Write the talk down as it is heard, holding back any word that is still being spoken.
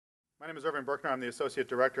My name is Irving Berkner. I'm the Associate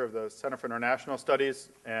Director of the Center for International Studies,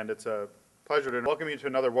 and it's a pleasure to welcome you to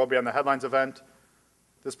another World Beyond the Headlines event.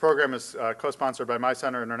 This program is co-sponsored by my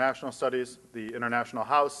Center International Studies, the International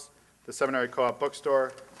House, the Seminary Co-op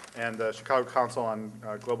Bookstore, and the Chicago Council on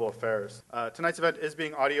Global Affairs. Tonight's event is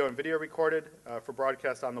being audio and video recorded for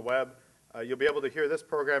broadcast on the web. You'll be able to hear this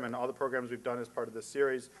program and all the programs we've done as part of this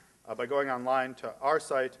series by going online to our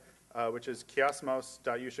site, which is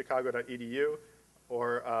kiosmos.uchicago.edu,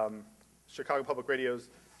 or Chicago Public Radio's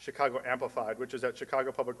Chicago Amplified, which is at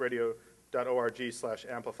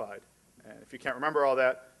chicagopublicradio.org/amplified. And if you can't remember all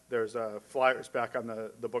that, there's flyers back on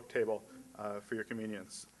the book table for your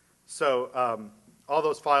convenience. So all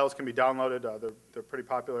those files can be downloaded. They're pretty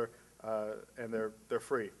popular, and they're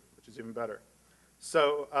free, which is even better.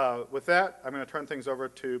 So with that, I'm going to turn things over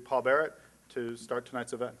to Paul Barrett to start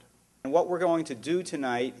tonight's event. And what we're going to do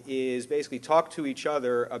tonight is basically talk to each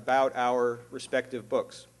other about our respective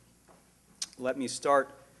books. Let me start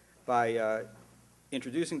by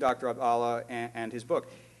introducing Dr. Abd-Allah and his book.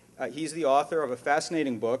 He's the author of a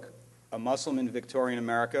fascinating book, A Muslim in Victorian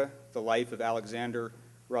America, The Life of Alexander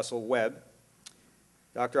Russell Webb.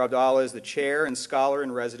 Dr. Abd-Allah is the chair and scholar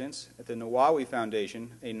in residence at the Nawawi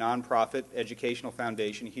Foundation, a nonprofit educational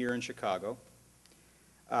foundation here in Chicago.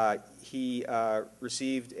 He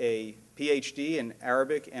received a PhD in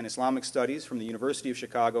Arabic and Islamic Studies from the University of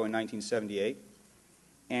Chicago in 1978.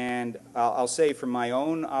 And I'll say from my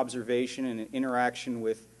own observation and interaction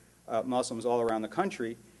with Muslims all around the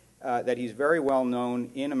country, that he's very well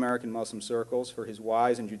known in American Muslim circles for his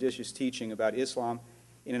wise and judicious teaching about Islam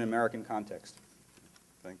in an American context.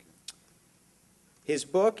 Thank you. His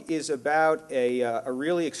book is about a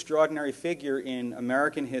really extraordinary figure in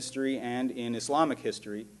American history and in Islamic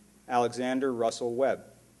history, Alexander Russell Webb,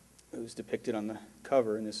 who's depicted on the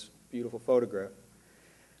cover in this beautiful photograph.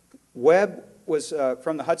 Webb was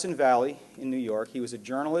from the Hudson Valley in New York. He was a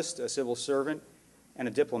journalist, a civil servant, and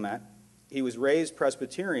a diplomat. He was raised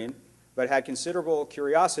Presbyterian, but had considerable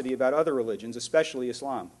curiosity about other religions, especially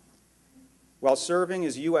Islam. While serving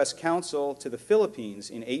as U.S. consul to the Philippines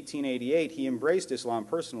in 1888, he embraced Islam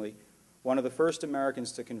personally, one of the first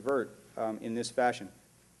Americans to convert in this fashion.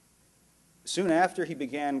 Soon after, he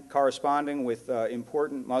began corresponding with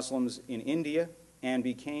important Muslims in India and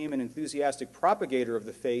became an enthusiastic propagator of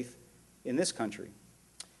the faith in this country.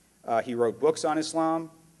 He wrote books on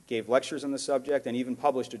Islam, gave lectures on the subject, and even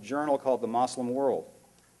published a journal called The Muslim World.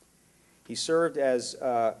 He served as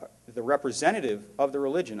the representative of the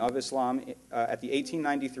religion of Islam at the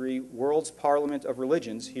 1893 World's Parliament of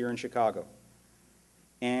Religions here in Chicago.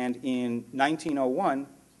 And in 1901,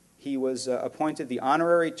 he was appointed the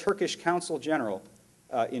honorary Turkish Consul General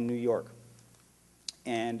in New York.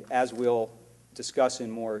 And as we'll discuss in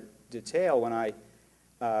more detail when I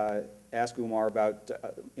ask Umar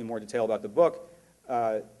in more detail about the book,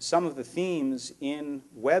 some of the themes in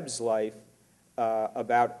Webb's life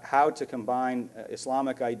about how to combine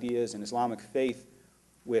Islamic ideas and Islamic faith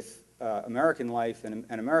with American life and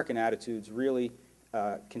American attitudes really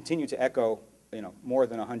continue to echo, more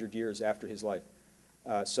than 100 years after his life.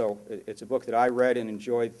 So it's a book that I read and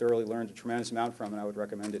enjoyed, thoroughly learned a tremendous amount from, and I would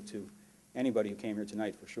recommend it to anybody who came here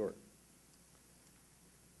tonight for sure.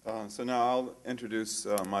 So now I'll introduce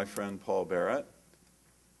my friend Paul Barrett.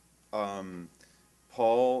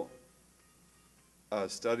 Paul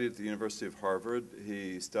studied at the University of Harvard.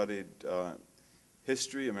 He studied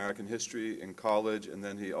history, American history, in college, and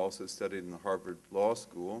then he also studied in the Harvard Law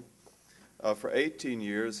School. For 18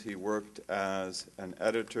 years, he worked as an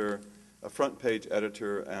editor, a front-page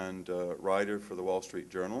editor and writer for the Wall Street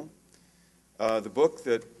Journal. The book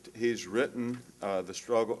that he's written,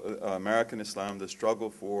 American Islam, The Struggle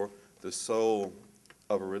for the Soul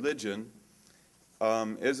of a Religion,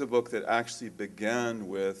 is a book that actually began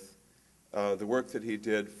with the work that he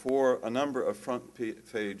did for a number of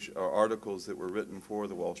front-page articles that were written for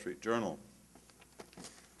the Wall Street Journal.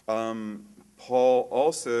 Paul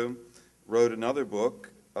also wrote another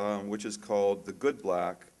book, which is called The Good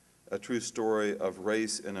Black, A True Story of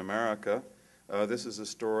Race in America. This is a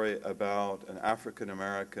story about an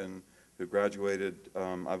African-American who graduated,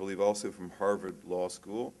 I believe, also from Harvard Law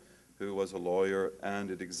School, who was a lawyer, and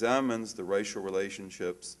it examines the racial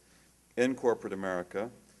relationships in corporate America.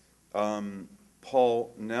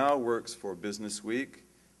 Paul now works for Business Week,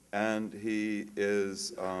 and he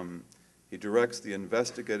directs the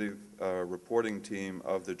investigative reporting team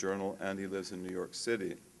of the journal, and he lives in New York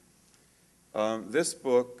City. This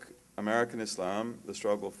book, American Islam, The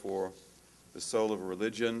Struggle for the Soul of a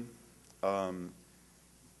Religion,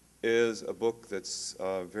 is a book that's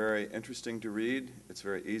very interesting to read. It's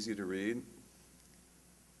very easy to read.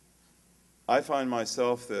 I find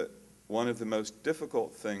myself that one of the most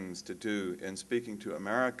difficult things to do in speaking to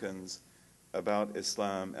Americans about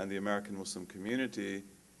Islam and the American Muslim community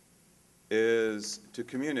is to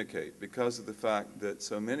communicate, because of the fact that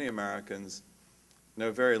so many Americans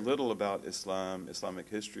know very little about Islam, Islamic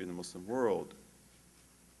history in the Muslim world.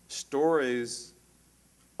 Stories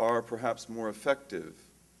are perhaps more effective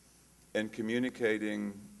in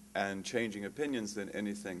communicating and changing opinions than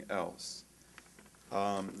anything else.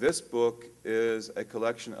 This book is a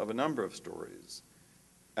collection of a number of stories,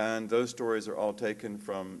 and those stories are all taken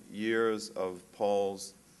from years of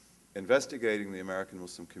Paul's investigating the American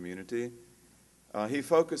Muslim community. He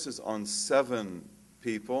focuses on 7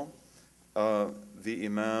 people: the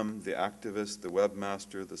imam, the activist, the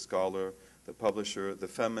webmaster, the scholar, the publisher, the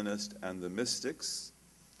feminist, and the mystics.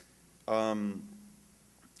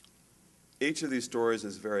 Each of these stories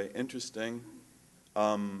is very interesting.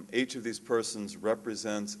 Each of these persons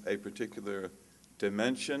represents a particular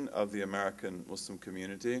dimension of the American Muslim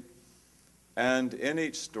community. And in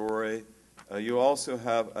each story, you also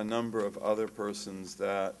have a number of other persons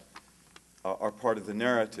that are part of the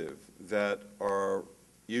narrative, that are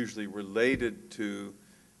usually related to,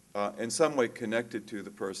 in some way connected to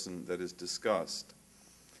the person that is discussed.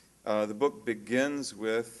 The book begins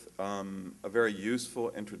with a very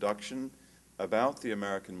useful introduction about the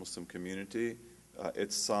American Muslim community,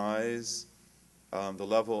 its size, the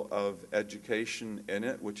level of education in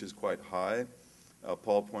it, which is quite high.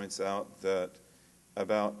 Paul points out that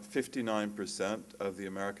about 59% of the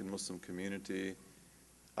American Muslim community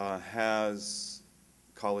has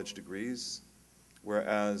college degrees,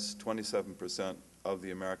 whereas 27% of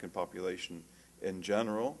the American population in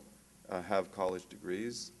general have college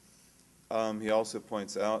degrees. He also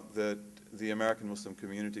points out that the American Muslim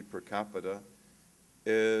community per capita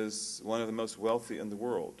is one of the most wealthy in the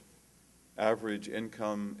world. Average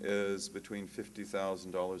income is between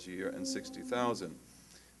 $50,000 a year and $60,000.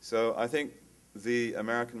 So I think the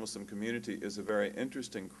American Muslim community is a very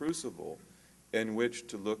interesting crucible in which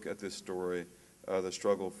to look at this story, the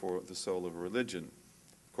struggle for the soul of a religion.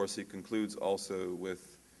 Of course, he concludes also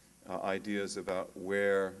with ideas about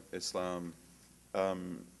where Islam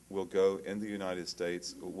will go in the United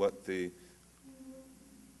States,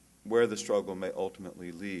 where the struggle may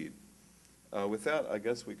ultimately lead. With that, I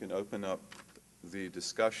guess we can open up the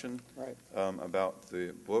discussion about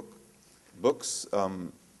the books.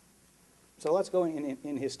 So let's go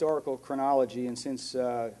in historical chronology, and since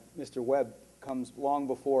Mr. Webb comes long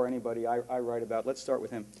before anybody I write about, let's start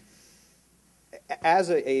with him.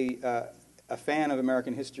 As a fan of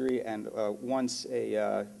American history and once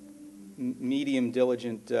a medium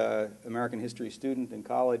diligent American history student in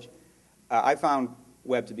college, I found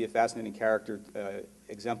Webb to be a fascinating character,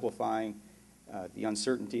 exemplifying the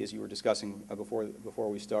uncertainty, as you were discussing before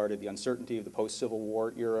we started, the uncertainty of the post-Civil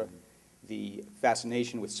War era, the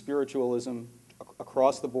fascination with spiritualism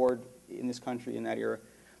across the board in this country in that era.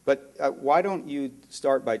 But why don't you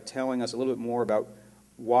start by telling us a little bit more about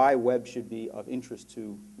why Webb should be of interest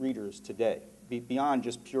to readers today, beyond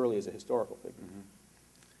just purely as a historical figure? Mm-hmm.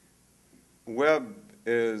 Webb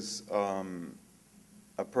is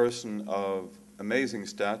a person of amazing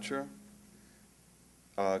stature.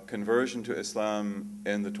 Conversion to Islam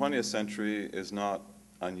in the 20th century is not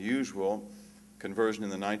unusual. Conversion in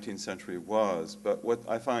the 19th century was. But what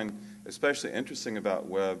I find especially interesting about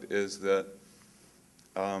Webb is that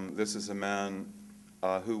this is a man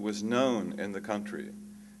who was known in the country.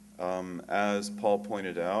 As Paul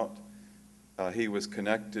pointed out, he was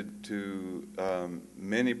connected to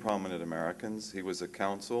many prominent Americans. He was a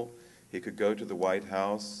consul. He could go to the White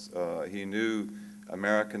House. He knew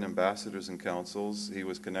American ambassadors and consuls. He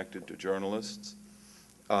was connected to journalists.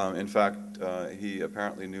 In fact, he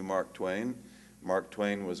apparently knew Mark Twain. Mark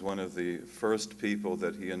Twain was one of the first people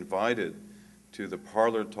that he invited to the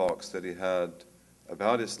parlor talks that he had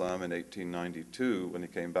about Islam in 1892 when he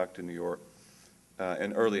came back to New York,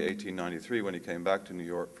 in early 1893 when he came back to New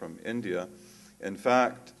York from India. In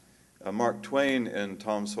fact, Mark Twain in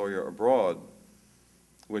Tom Sawyer Abroad,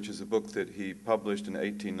 which is a book that he published in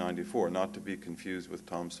 1894, not to be confused with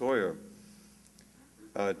Tom Sawyer,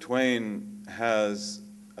 Twain has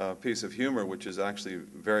a piece of humor which is actually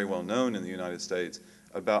very well known in the United States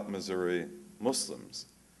about Missouri Muslims.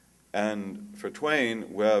 And for Twain,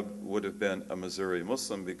 Webb would have been a Missouri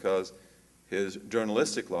Muslim because his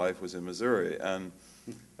journalistic life was in Missouri. And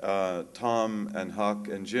Tom and Huck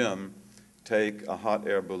and Jim take a hot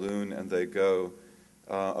air balloon and they go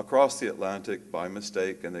across the Atlantic by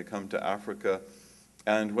mistake, and they come to Africa.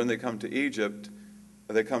 And when they come to Egypt,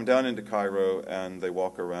 they come down into Cairo and they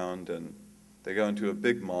walk around and they go into a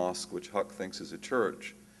big mosque, which Huck thinks is a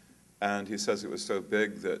church. and he says it was so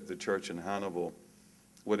big that the church in Hannibal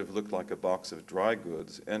would have looked like a box of dry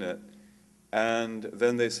goods in it. And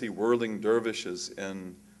then they see whirling dervishes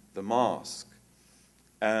in the mosque.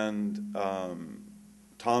 And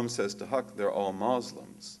Tom says to Huck, they're all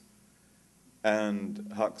Muslims.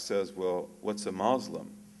 And Huck says, well, what's a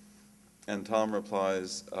Muslim? And Tom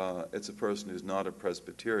replies, it's a person who's not a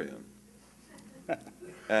Presbyterian.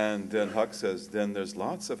 And then Huck says, then there's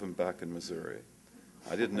lots of them back in Missouri.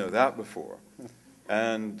 I didn't know that before.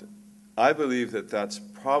 And I believe that that's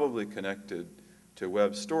probably connected to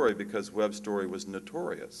Webb's story because Webb's story was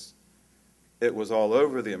notorious. It was all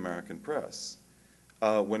over the American press.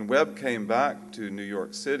 When Webb came back to New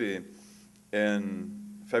York City in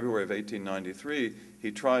February of 1893,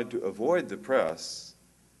 he tried to avoid the press,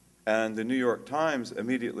 and the New York Times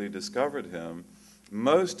immediately discovered him.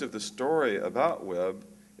 Most of the story about Webb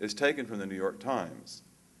is taken from the New York Times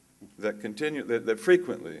that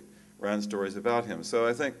frequently ran stories about him. So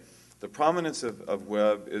I think the prominence of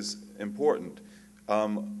Webb is important.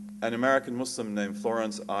 An American Muslim named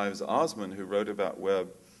Florence Ives Osman, who wrote about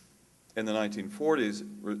Webb in the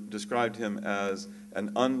 1940s, described him as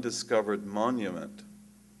an undiscovered monument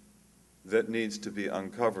that needs to be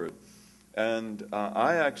uncovered. And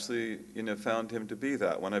I actually, found him to be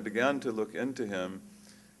that. When I began to look into him,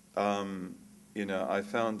 I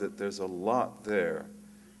found that there's a lot there.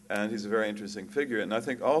 And he's a very interesting figure. And I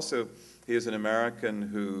think also he is an American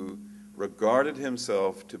who regarded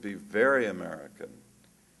himself to be very American.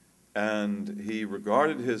 And he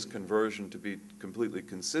regarded his conversion to be completely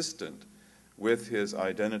consistent with his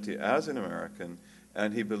identity as an American.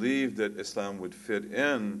 And he believed that Islam would fit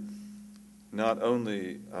in not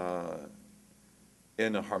only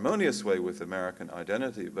in a harmonious way with American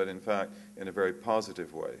identity, but in fact in a very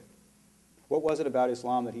positive way. What was it about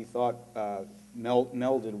Islam that he thought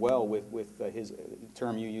melded well with his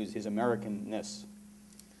term you used, his Americanness?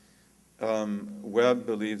 Webb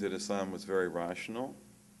believed that Islam was very rational.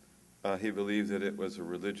 He believed that it was a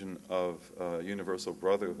religion of universal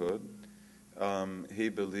brotherhood. He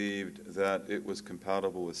believed that it was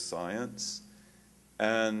compatible with science.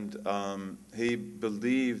 And he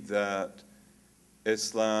believed that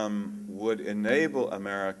Islam would enable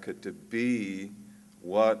America to be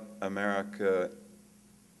what America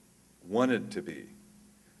wanted to be.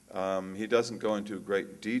 He doesn't go into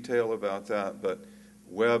great detail about that, but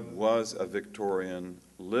Webb was a Victorian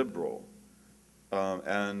liberal,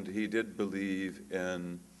 and he did believe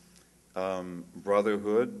in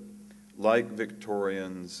brotherhood, like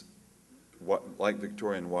Victorian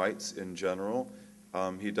whites in general.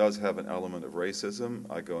 He does have an element of racism.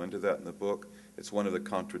 I go into that in the book. It's one of the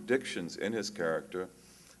contradictions in his character.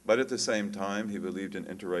 But at the same time, he believed in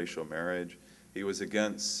interracial marriage. He was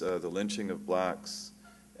against the lynching of blacks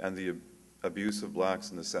and the abuse of blacks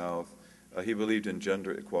in the South. He believed in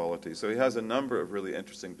gender equality. So he has a number of really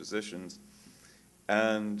interesting positions.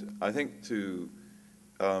 And I think to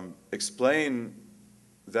explain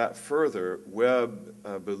that further,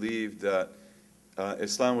 Webb believed that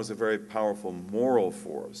Islam was a very powerful moral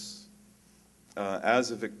force. As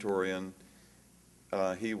a Victorian,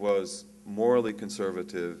 he was morally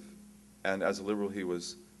conservative, and as a liberal, he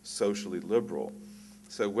was socially liberal.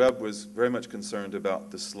 So Webb was very much concerned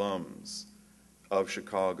about the slums of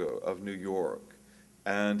Chicago, of New York,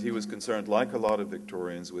 and he was concerned, like a lot of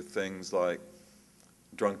Victorians, with things like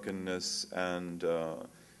drunkenness and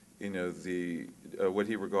what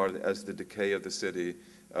he regarded as the decay of the city,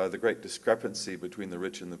 the great discrepancy between the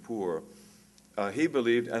rich and the poor. He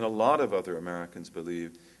believed, and a lot of other Americans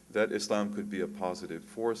believed, that Islam could be a positive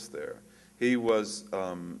force there. He was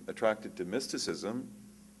attracted to mysticism,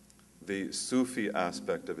 the Sufi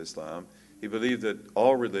aspect of Islam. He believed that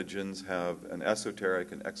all religions have an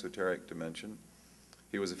esoteric and exoteric dimension.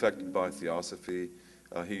 He was affected by theosophy.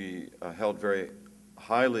 He held very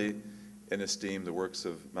highly in esteem the works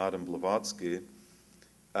of Madame Blavatsky.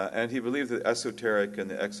 And he believed that esoteric and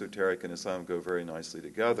the exoteric in Islam go very nicely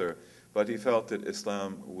together. But he felt that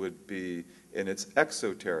Islam would be, in its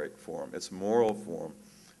exoteric form, its moral form,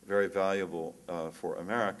 very valuable for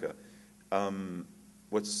America.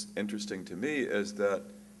 What's interesting to me is that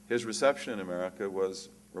his reception in America was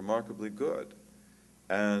remarkably good.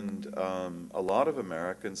 And a lot of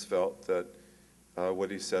Americans felt that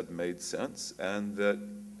what he said made sense and that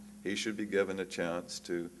he should be given a chance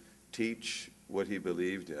to teach what he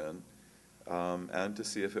believed in and to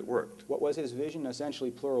see if it worked. What was his vision?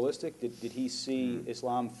 Essentially pluralistic? Did he see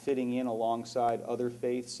Islam fitting in alongside other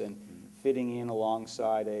faiths and fitting in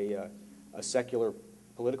alongside a secular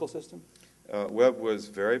political system? Webb was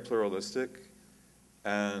very pluralistic,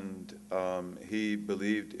 and he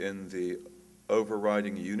believed in the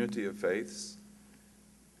overriding unity of faiths.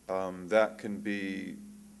 That can be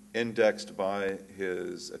indexed by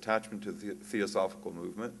his attachment to the Theosophical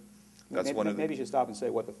movement. That's maybe, one of the, maybe you should stop and say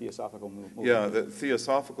what the Theosophical movement yeah, is. the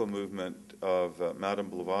Theosophical movement of Madame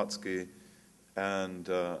Blavatsky and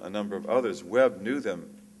a number of others. Webb knew them.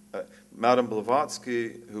 Madame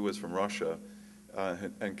Blavatsky, who was from Russia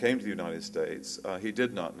and came to the United States, he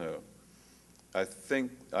did not know. I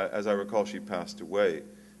think, as I recall, she passed away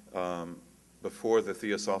before the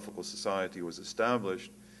Theosophical Society was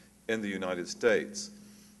established in the United States.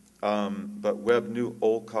 But Webb knew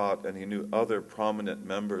Olcott, and he knew other prominent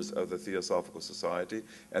members of the Theosophical Society,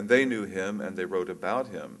 and they knew him, and they wrote about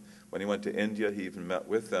him. When he went to India, he even met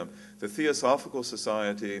with them. The Theosophical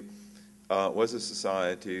Society was a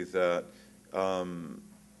society that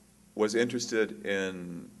was interested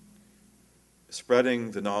in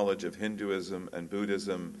spreading the knowledge of Hinduism and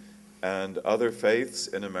Buddhism and other faiths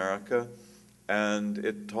in America, and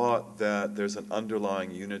it taught that there's an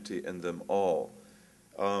underlying unity in them all.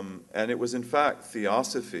 And it was, in fact,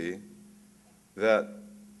 theosophy that,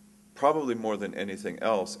 probably more than anything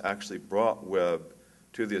else, actually brought Webb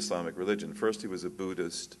to the Islamic religion. First he was a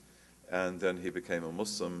Buddhist, and then he became a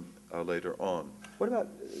Muslim later on. What about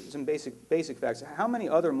some basic facts? How many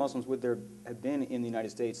other Muslims would there have been in the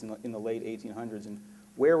United States in the late 1800s, and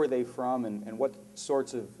where were they from, and what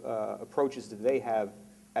sorts of approaches did they have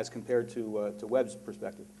as compared to Webb's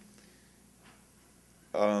perspective?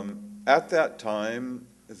 At that time,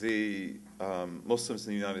 the Muslims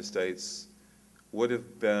in the United States would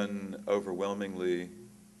have been overwhelmingly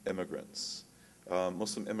immigrants.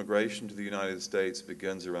 Muslim immigration to the United States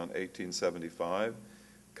begins around 1875,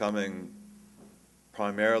 coming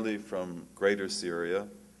primarily from Greater Syria,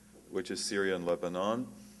 which is Syria and Lebanon.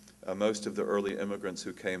 Most of the early immigrants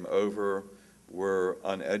who came over were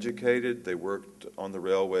uneducated. They worked on the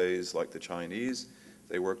railways like the Chinese.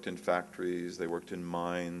 They worked in factories. They worked in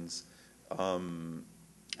mines. And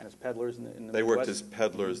as peddlers in the They Midwest? worked as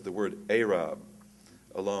peddlers. The word Arab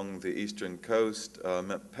along the eastern coast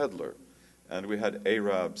meant peddler. And we had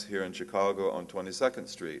Arabs here in Chicago on 22nd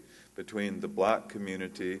Street between the black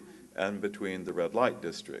community and between the red light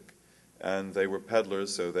district. And they were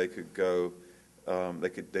peddlers, so they could go, they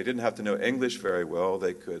didn't have to know English very well.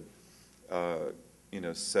 They could,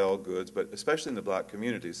 sell goods, but especially in the black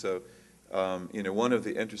community. So, one of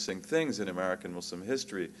the interesting things in American Muslim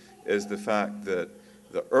history is the fact that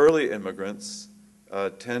the early immigrants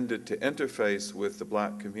tended to interface with the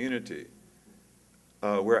black community,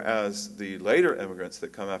 whereas the later immigrants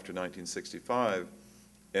that come after 1965,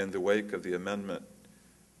 in the wake of the amendment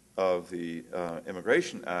of the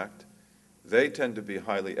Immigration Act, they tend to be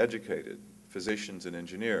highly educated, physicians and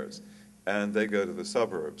engineers, and they go to the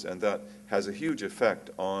suburbs, and that has a huge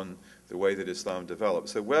effect on the way that Islam developed.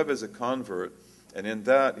 So Webb is a convert, and in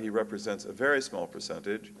that he represents a very small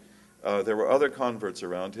percentage. There were other converts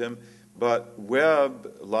around him, but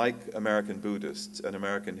Webb, like American Buddhists and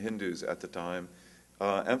American Hindus at the time,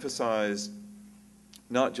 emphasized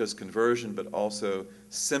not just conversion, but also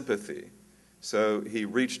sympathy. So he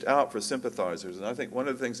reached out for sympathizers. And I think one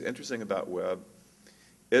of the things interesting about Webb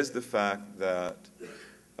is the fact that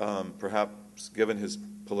perhaps given his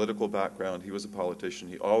political background, he was a politician,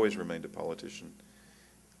 he always remained a politician.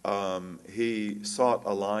 He sought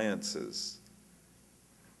alliances,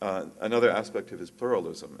 another aspect of his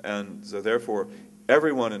pluralism. And so therefore,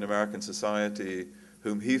 everyone in American society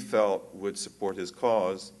whom he felt would support his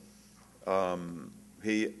cause,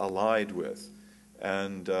 he allied with.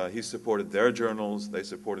 And he supported their journals, they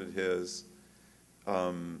supported his.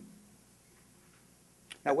 Now,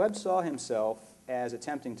 Webb saw himself as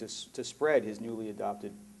attempting to spread his newly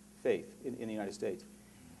adopted faith in the United States.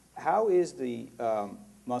 How is the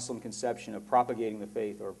Muslim conception of propagating the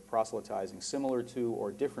faith or proselytizing similar to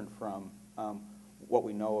or different from what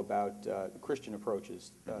we know about Christian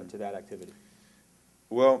approaches to that activity?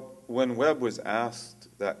 Well, when Webb was asked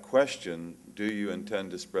that question, do you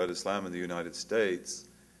intend to spread Islam in the United States,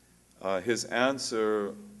 his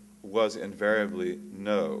answer was invariably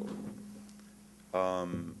no.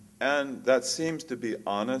 And that seems to be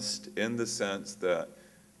honest in the sense that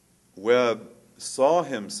Webb saw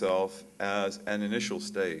himself as an initial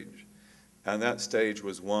stage, and that stage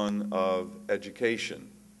was one of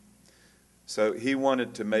education. So he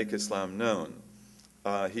wanted to make Islam known.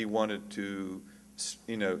 He wanted to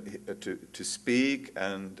speak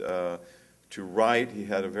and to write. He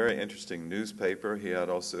had a very interesting newspaper. He had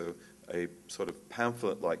also a sort of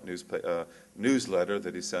pamphlet-like newsletter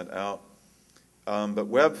that he sent out. But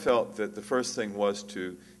Webb felt that the first thing was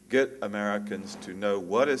to get Americans to know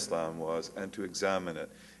what Islam was and to examine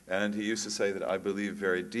it. And he used to say that I believe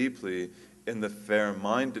very deeply in the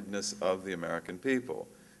fair-mindedness of the American people.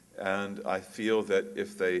 And I feel that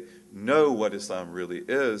if they know what Islam really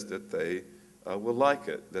is, that they will like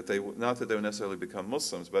it, that they not that they will necessarily become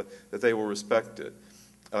Muslims, but that they will respect it.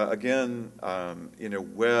 Again,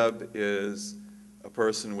 Webb is a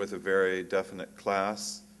person with a very definite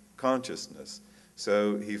class consciousness.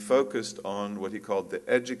 So he focused on what he called the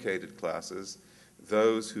educated classes,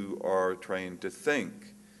 those who are trained to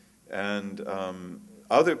think. And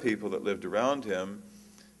other people that lived around him,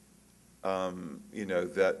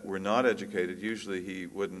 that were not educated, usually he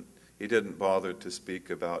didn't bother to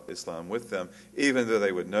speak about Islam with them, even though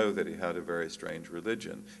they would know that he had a very strange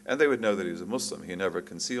religion. And they would know that he was a Muslim. He never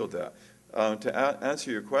concealed that. To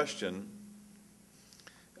answer your question,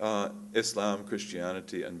 Islam,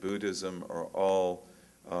 Christianity, and Buddhism are all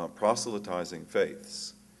proselytizing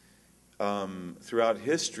faiths. Throughout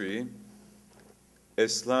history,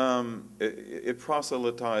 Islam, it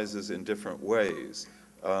proselytizes in different ways.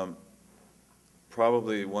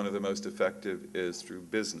 Probably one of the most effective is through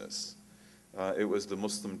business. It was the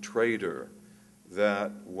Muslim trader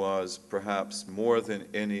that was perhaps more than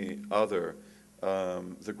any other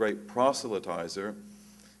the great proselytizer,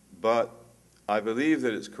 but I believe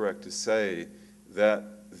that it's correct to say that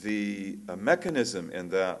the mechanism in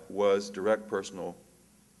that was direct personal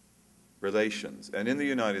relations. And in the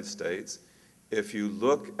United States, if you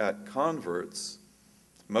look at converts,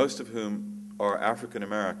 most of whom are African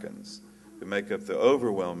Americans, who make up the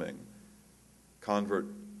overwhelming convert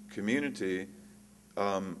community,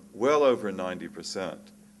 well over 90%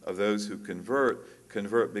 of those who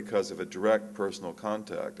convert because of a direct personal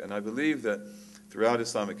contact. And I believe that throughout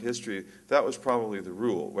Islamic history, that was probably the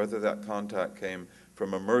rule, whether that contact came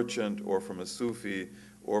from a merchant or from a Sufi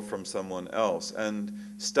or from someone else. And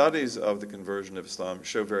studies of the conversion of Islam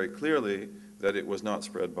show very clearly that it was not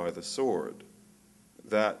spread by the sword.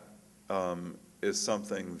 That is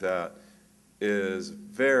something that is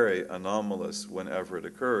very anomalous whenever it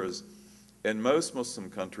occurs. In most Muslim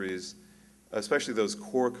countries, especially those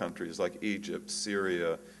core countries like Egypt,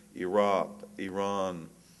 Syria, Iraq, Iran,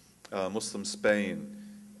 Muslim Spain,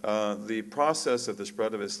 the process of the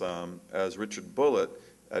spread of Islam, as Richard Bullitt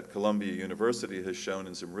at Columbia University has shown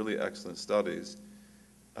in some really excellent studies,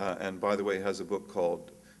 and by the way has a book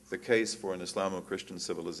called The Case for an Islamo-Christian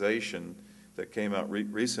Civilization that came out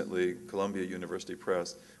recently, Columbia University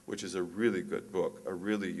Press, which is a really good book, a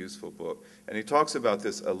really useful book. And he talks about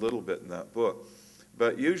this a little bit in that book.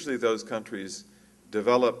 But usually those countries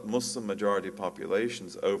develop Muslim-majority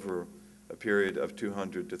populations over a period of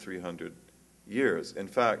 200 to 300 years. In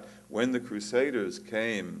fact, when the Crusaders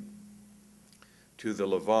came to the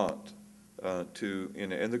Levant,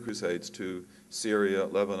 in the Crusades to Syria,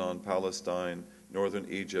 Lebanon, Palestine, northern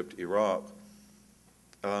Egypt, Iraq,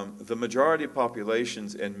 the majority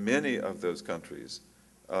populations in many of those countries,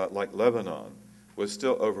 like Lebanon, was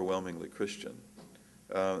still overwhelmingly Christian.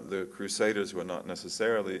 The Crusaders were not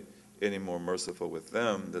necessarily any more merciful with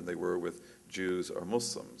them than they were with Jews or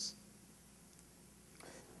Muslims.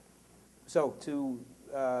 So to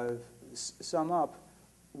sum up,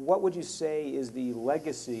 what would you say is the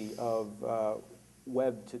legacy of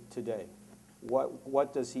Webb today?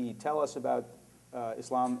 What does he tell us about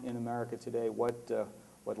Islam in America today?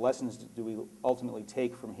 What lessons do we ultimately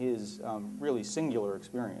take from his really singular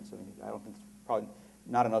experience? I mean, I don't think probably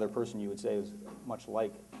not another person you would say is much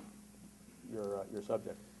like your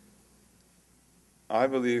subject. I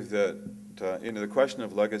believe that the question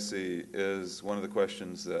of legacy is one of the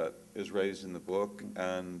questions that is raised in the book,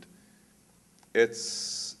 and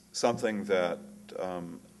it's something that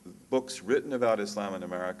books written about Islam in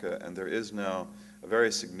America, and there is now a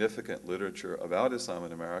very significant literature about Islam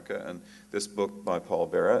in America, and this book by Paul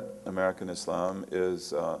Barrett, American Islam,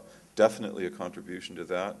 is definitely a contribution to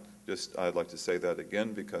that. I'd like to say that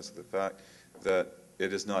again because of the fact that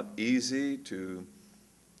it is not easy to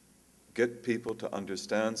get people to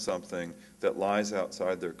understand something that lies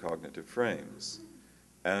outside their cognitive frames.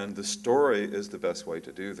 And the story is the best way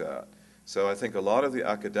to do that. So I think a lot of the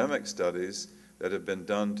academic studies that have been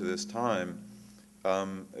done to this time,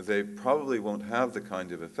 they probably won't have the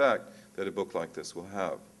kind of effect that a book like this will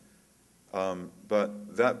have.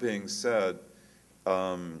 But that being said,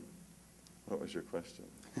 what was your question?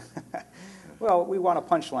 Well, we want a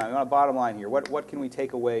punchline. We want a bottom line here. What can we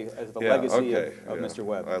take away as the legacy of Mr.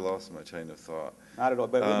 Webb? I lost my chain of thought. Not at all.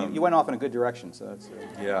 But you went off in a good direction, so that's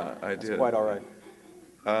I did. That's quite all right.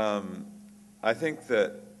 I think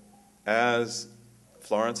that, as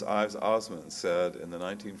Florence Ives Osmond said in the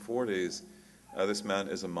 1940s, this man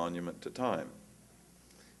is a monument to time.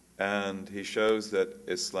 And he shows that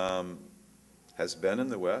Islam has been in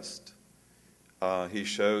the West, He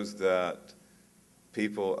shows that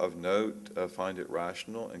people of note find it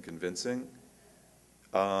rational and convincing.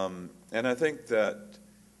 And I think that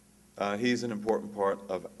he's an important part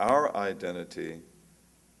of our identity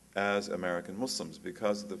as American Muslims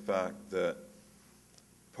because of the fact that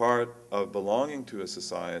part of belonging to a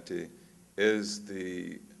society is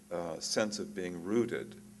the sense of being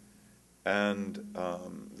rooted. And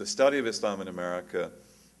the study of Islam in America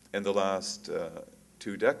in the last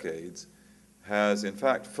 2 decades has in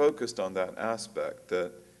fact focused on that aspect,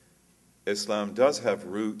 that Islam does have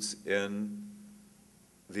roots in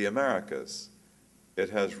the Americas.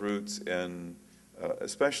 It has roots in,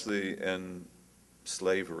 especially in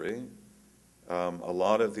slavery. A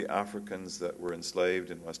lot of the Africans that were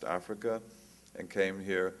enslaved in West Africa and came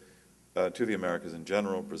here to the Americas in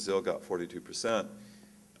general, Brazil got 42%,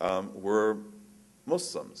 were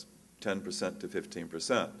Muslims, 10% to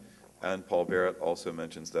 15%. And Paul Barrett also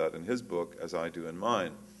mentions that in his book, as I do in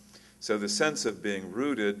mine. So the sense of being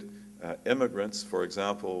rooted, immigrants, for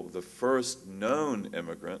example, the first known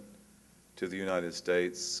immigrant to the United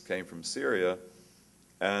States came from Syria,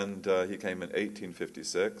 and he came in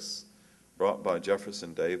 1856, brought by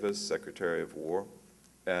Jefferson Davis, Secretary of War,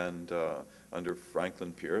 and under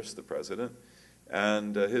Franklin Pierce, the president,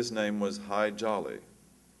 and his name was Hi Jolly.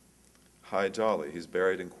 Hi Jolly. He's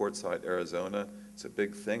buried in Quartzsite, Arizona. It's a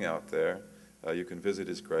big thing out there. You can visit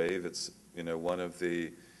his grave. It's one of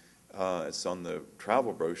the it's on the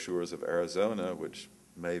travel brochures of Arizona, which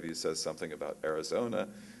maybe says something about Arizona,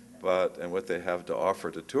 and what they have to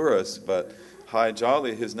offer to tourists. But Hi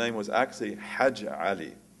Jolly, his name was actually Hajj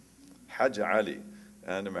Ali. Hajj Ali,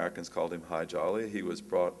 and Americans called him Hi Jolly. He was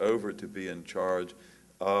brought over to be in charge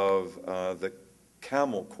of the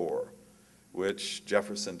Camel Corps, which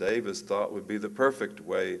Jefferson Davis thought would be the perfect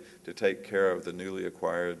way to take care of the newly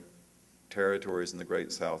acquired territories in the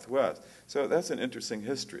Great Southwest. So that's an interesting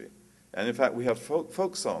history. And in fact, we have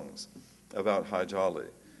folk songs about Hi Jolly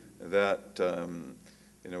that,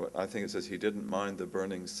 I think it says he didn't mind the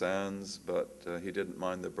burning sands, but he didn't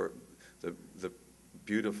mind the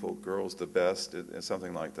beautiful girls the best,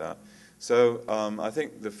 something like that. So I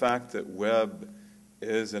think the fact that Webb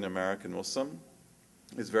is an American Muslim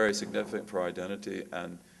is very significant for our identity,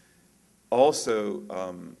 and also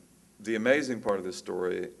the amazing part of this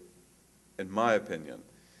story, in my opinion,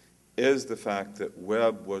 is the fact that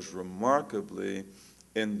Webb was remarkably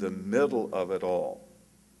in the middle of it all.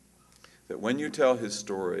 That when you tell his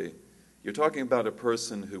story, you're talking about a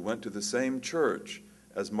person who went to the same church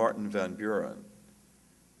as Martin Van Buren,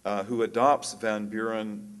 who adopts Van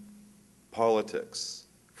Buren politics,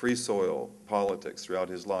 free soil politics throughout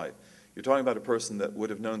his life. You're talking about a person that would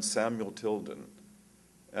have known Samuel Tilden.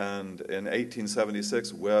 And in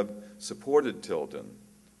 1876, Webb supported Tilden,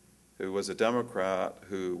 who was a Democrat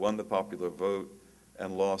who won the popular vote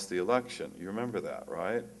and lost the election. You remember that,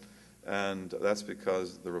 right? And that's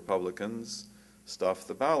because the Republicans stuffed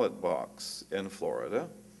the ballot box in Florida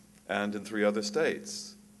and in 3 other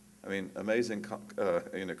states. I mean, amazing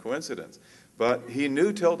coincidence. But he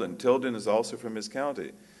knew Tilden. Tilden is also from his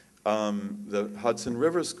county. The Hudson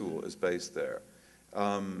River School is based there.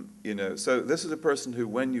 So this is a person who,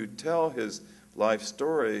 when you tell his life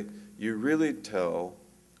story, you really tell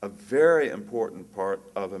a very important part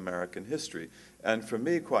of American history. And for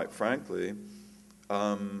me, quite frankly,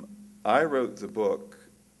 I wrote the book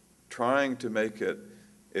trying to make it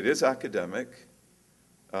is academic.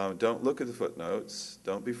 Don't look at the footnotes.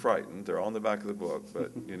 Don't be frightened. They're on the back of the book,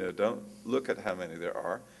 but don't look at how many there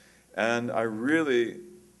are. And I really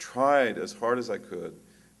tried as hard as I could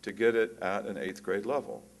to get it at an 8th grade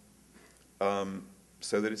level,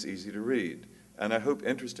 so that it's easy to read. And I hope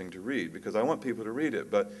interesting to read, because I want people to read it.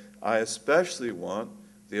 But I especially want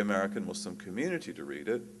the American Muslim community to read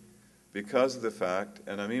it, because of the fact,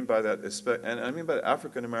 and I mean by that, and I mean by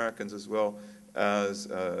African Americans as well as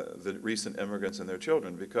the recent immigrants and their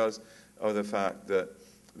children, because of the fact that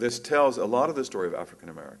this tells a lot of the story of African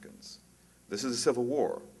Americans. This is a Civil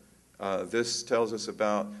War. This tells us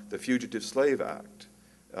about the Fugitive Slave Act,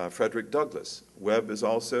 Frederick Douglass. Webb is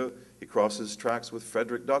also, he crosses tracks with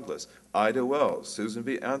Frederick Douglass, Ida Wells, Susan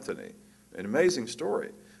B. Anthony. An amazing story.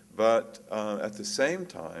 But at the same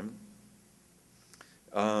time,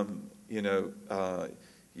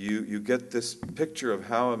 you get this picture of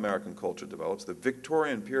how American culture develops. The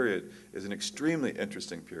Victorian period is an extremely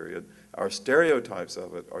interesting period. Our stereotypes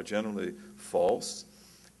of it are generally false.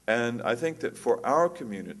 And I think that for our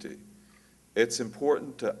community, it's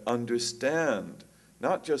important to understand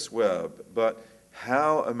not just Webb, but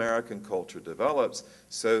how American culture develops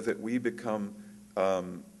so that we become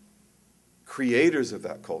creators of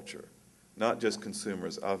that culture. not just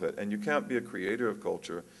consumers of it. And you can't be a creator of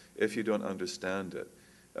culture if you don't understand it.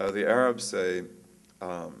 The Arabs say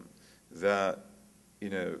that,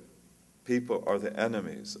 people are the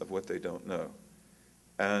enemies of what they don't know.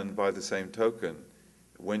 And by the same token,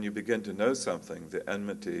 when you begin to know something, the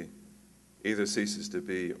enmity either ceases to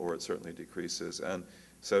be or it certainly decreases. And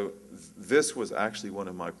so this was actually one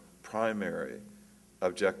of my primary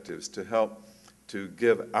objectives, to help to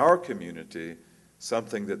give our community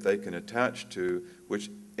something that they can attach to,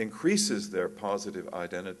 which increases their positive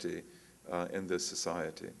identity in this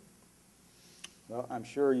society. Well, I'm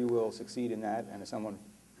sure you will succeed in that, and as someone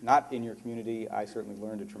not in your community, I certainly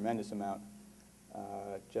learned a tremendous amount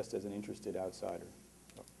just as an interested outsider.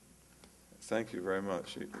 Thank you very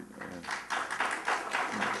much.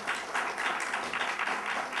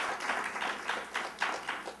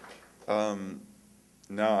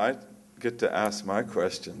 Now I get to ask my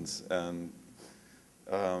questions, and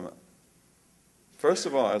first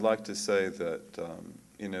of all, I'd like to say that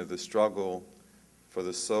the struggle for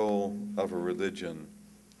the soul of a religion.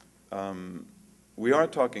 We are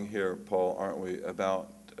talking here, Paul, aren't we,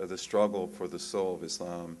 about the struggle for the soul of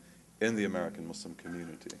Islam in the American Muslim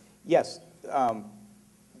community? Yes.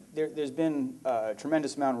 There's been a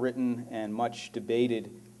tremendous amount written and much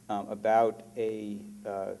debated about a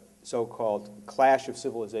so-called clash of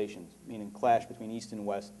civilizations, meaning clash between East and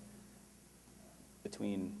West,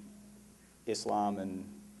 between Islam and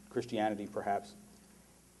Christianity, perhaps.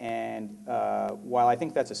 And while I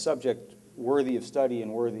think that's a subject worthy of study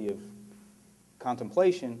and worthy of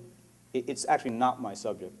contemplation, it's actually not my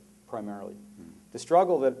subject primarily. The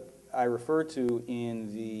struggle that I refer to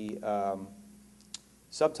in the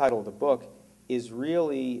subtitle of the book is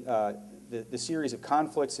really the series of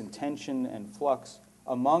conflicts and tension and flux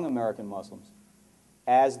among American Muslims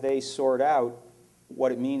as they sort out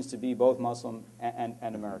what it means to be both Muslim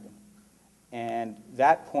and American. And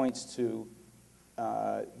that points to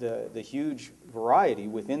the huge variety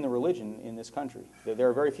within the religion in this country. There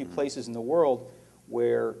are very few places in the world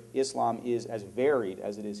where Islam is as varied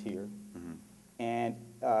as it is here. And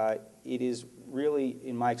it is really,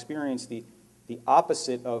 in my experience, the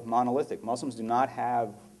opposite of monolithic. Muslims do not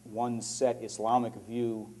have one set Islamic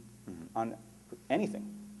view on anything.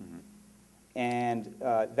 And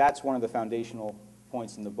that's one of the foundational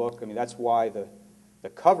points in the book. I mean, that's why the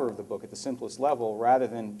cover of the book, at the simplest level, rather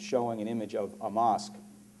than showing an image of a mosque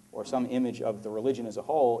or some image of the religion as a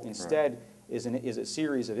whole, instead is a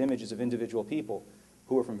series of images of individual people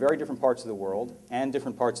who are from very different parts of the world and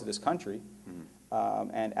different parts of this country.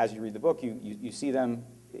 And as you read the book, you see them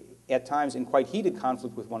at times in quite heated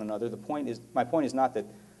conflict with one another. My point is not that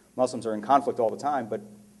Muslims are in conflict all the time, but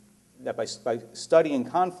that by studying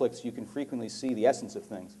conflicts, you can frequently see the essence of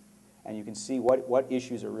things, and you can see what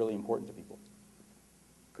issues are really important to people.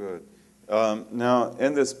 Good. Now,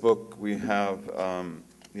 in this book, we have,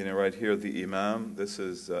 right here, the Imam. This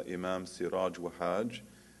is Imam Siraj Wahaj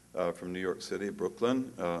from New York City,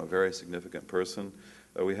 Brooklyn, a very significant person.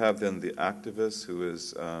 We have then the activist, who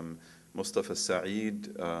is Mustafa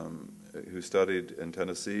Saeed, who studied in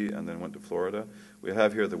Tennessee and then went to Florida. We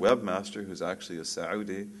have here the webmaster, who's actually a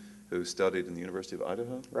Saudi, who studied in the University of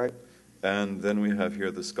Idaho. Right. And then we have here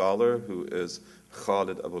the scholar, who is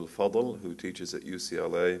Khalid Abul Fadl, who teaches at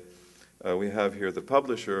UCLA. We have here the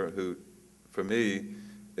publisher, who, for me,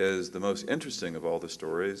 is the most interesting of all the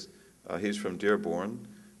stories. He's from Dearborn.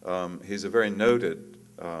 He's a very noted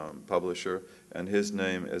publisher, and his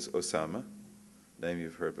name is Osama, name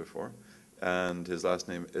you've heard before, and his last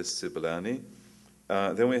name is Siblani.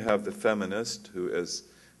 Then we have the feminist, who is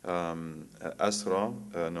Asra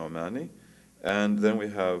No'mani, and then we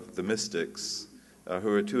have the mystics,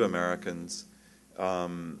 who are two Americans,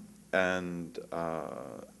 and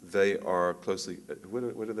they are closely, what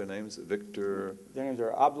are their names? Victor? Their names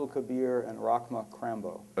are Abdul Kabir and Rahma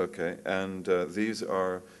Crambo. Okay, and these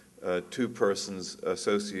are two persons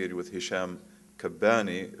associated with Hisham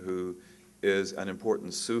Kabbani, who is an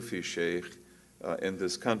important Sufi sheikh in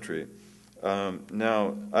this country.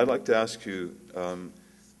 Now, I'd like to ask you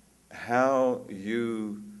how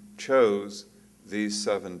you chose these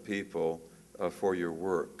 7 people for your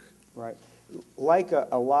work. Right. Like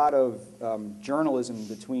a lot of journalism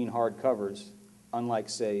between hardcovers, unlike,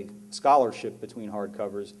 say, scholarship between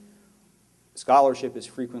hardcovers, scholarship is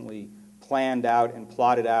frequently planned out and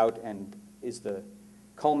plotted out and is the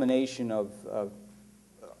culmination of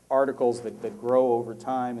articles that grow over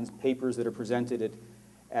time and papers that are presented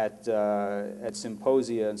at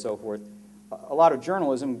symposia and so forth. A lot of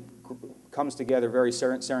journalism comes together very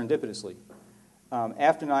serendipitously.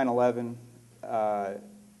 After 9/11,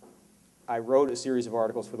 I wrote a series of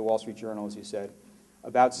articles for the Wall Street Journal, as you said.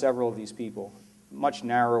 about several of these people, much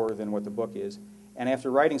narrower than what the book is. And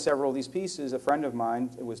after writing several of these pieces, a friend of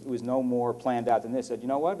mine, it was no more planned out than this, said, you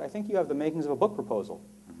know what, I think you have the makings of a book proposal.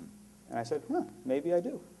 And I said, maybe I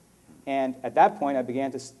do. And at that point, I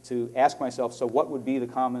began to ask myself, so what would be the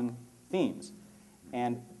common themes?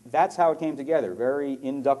 And that's how it came together, very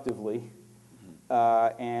inductively.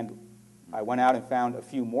 And I went out and found a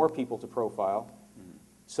few more people to profile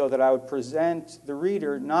so that I would present the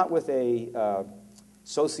reader not with a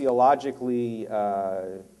sociologically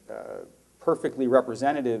perfectly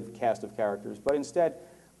representative cast of characters, but instead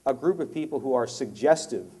a group of people who are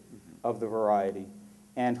suggestive of the variety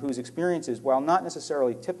and whose experiences, while not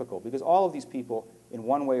necessarily typical, because all of these people, in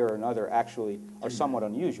one way or another, actually are somewhat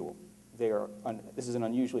unusual. This is an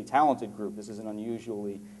unusually talented group. This is an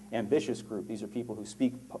unusually ambitious group. These are people who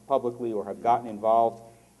speak publicly or have gotten involved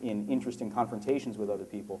in interesting confrontations with other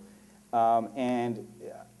people. And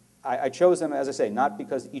I chose them, as I say, not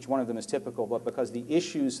because each one of them is typical, but because the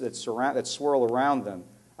issues that swirl around them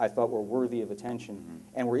I thought were worthy of attention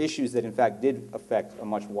and were issues that, in fact, did affect a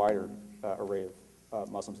much wider array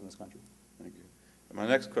of Muslims in this country. Thank you. And my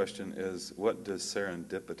next question is, what does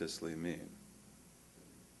serendipitously mean?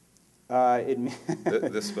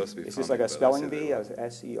 This is supposed to be It's funny, just like a but spelling I say bee, that right.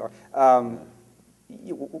 S-E-R.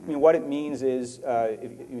 What it means is,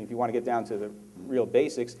 if you want to get down to the real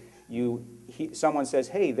basics, someone says,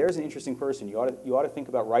 hey, there's an interesting person. You ought to think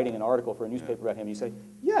about writing an article for a newspaper about him. You say,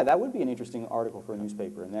 yeah, that would be an interesting article for a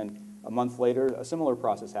newspaper. And then a month later, a similar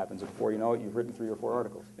process happens. And before you know it, you've written 3 or 4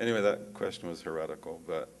 articles. Anyway, that question was heretical,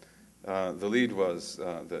 but the lead was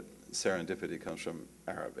that serendipity comes from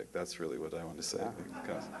Arabic. That's really what I want to say.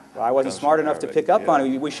 Well, I wasn't smart enough to pick up on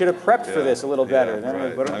it. We should have prepped for this a little better.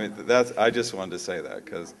 Right. I mean, I just wanted to say that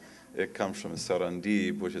because it comes from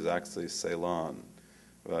Sarandib, which is actually Ceylon.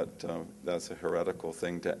 But that's a heretical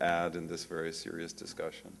thing to add in this very serious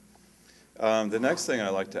discussion. The next thing I'd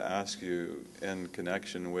like to ask you in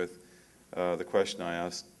connection with the question I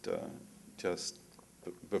asked just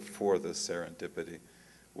before this serendipity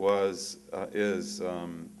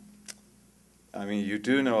I mean, you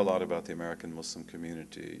do know a lot about the American Muslim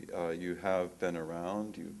community. You have been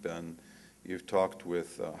around. You've talked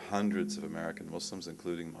with hundreds of American Muslims,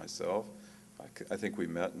 including myself. I think we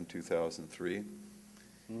met in 2003.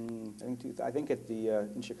 I think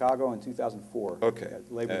in Chicago in 2004. Okay. At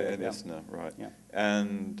Labor Day. And ISNA, right. Yeah.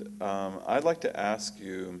 And I'd like to ask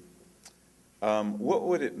you, what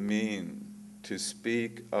would it mean to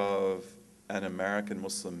speak of an American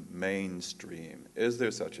Muslim mainstream? Is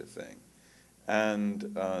there such a thing?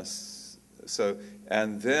 And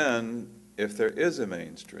and then, if there is a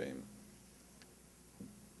mainstream,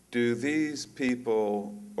 do these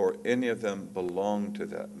people or any of them belong to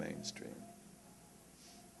that mainstream?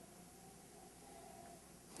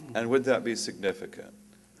 And would that be significant?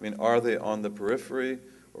 I mean, are they on the periphery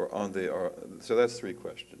or on the... So that's 3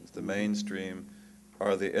 questions. The mainstream,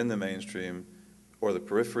 are they in the mainstream or the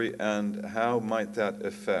periphery, and how might that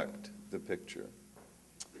affect the picture?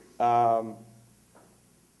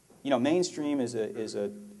 Mainstream is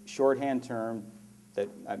a shorthand term that,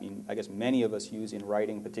 I guess many of us use in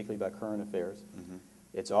writing, particularly about current affairs. Mm-hmm.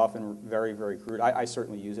 It's often very, very crude. I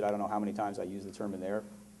certainly use it. I don't know how many times I use the term in there,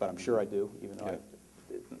 but I'm sure I do, even though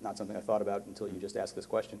it's not something I thought about until you just asked this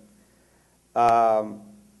question.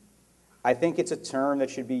 I think it's a term that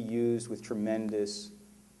should be used with tremendous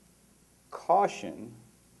caution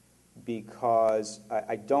because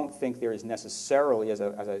I don't think there is necessarily, as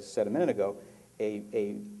I said a minute ago,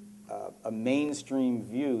 a mainstream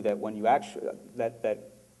view that when you actually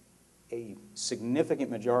that a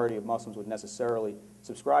significant majority of Muslims would necessarily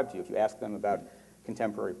subscribe to. If you ask them about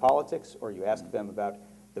contemporary politics, or you ask them about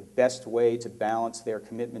the best way to balance their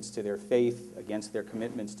commitments to their faith against their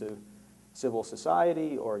commitments to civil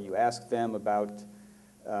society, or you ask them about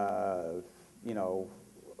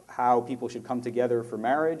how people should come together for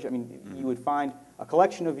marriage, you would find a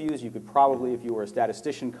collection of views. You could probably, if you were a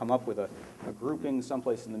statistician, come up with a grouping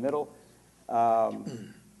someplace in the middle.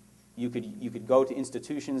 You could go to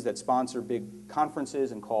institutions that sponsor big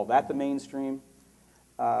conferences and call that the mainstream.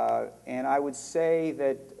 And I would say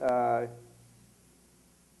that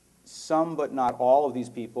some, but not all, of these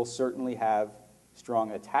people certainly have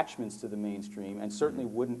strong attachments to the mainstream and certainly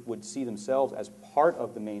would see themselves as part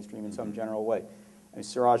of the mainstream in some general way.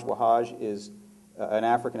 Siraj Wahhaj is an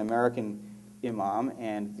African-American imam,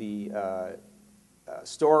 and the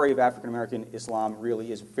story of African-American Islam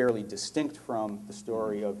really is fairly distinct from the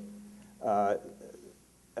story of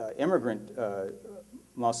immigrant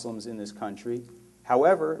Muslims in this country.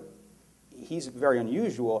 However, he's very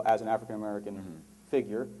unusual as an African-American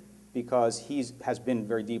figure because he has been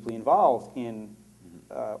very deeply involved in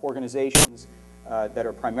organizations that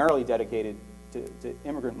are primarily dedicated to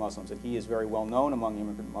immigrant Muslims, and he is very well known among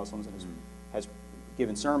immigrant Muslims and has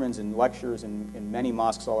given sermons and lectures in many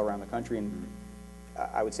mosques all around the country, and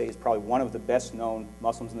I would say he's probably one of the best known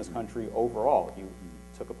Muslims in this country overall, if you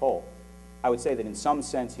took a poll. I would say that in some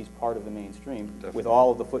sense he's part of the mainstream. Definitely. With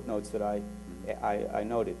all of the footnotes that I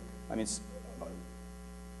noted. I mean,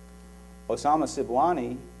 Osama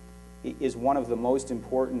Siblani is one of the most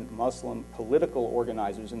important Muslim political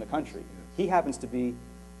organizers in the country. He happens to be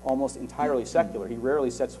almost entirely secular. He rarely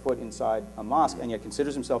sets foot inside a mosque and yet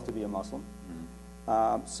considers himself to be a Muslim.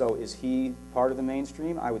 So is he part of the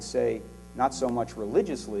mainstream? I would say not so much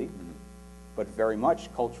religiously, but very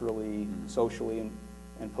much culturally, socially,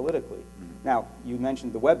 and politically. Now, you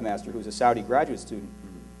mentioned the webmaster, who's a Saudi graduate student.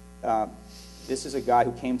 This is a guy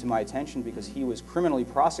who came to my attention because he was criminally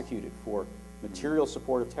prosecuted for material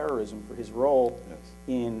support of terrorism for his role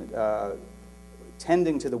in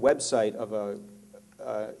tending to the website of an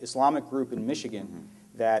Islamic group in Michigan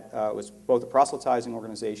that was both a proselytizing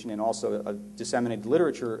organization and also a disseminated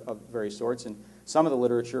literature of various sorts. And some of the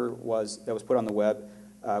literature that was put on the web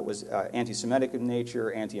was anti-Semitic in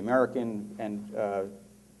nature, anti-American, and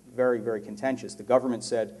very, very contentious. The government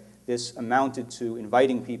said this amounted to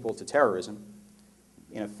inviting people to terrorism.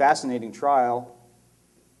 In a fascinating trial,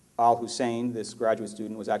 al-Hussein, this graduate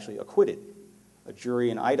student, was actually acquitted. A jury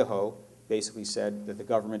in Idaho basically said that the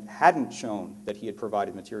government hadn't shown that he had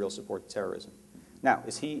provided material support to terrorism. Now,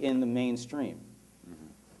 is he in the mainstream?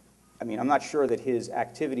 I mean, I'm not sure that his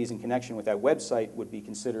activities in connection with that website would be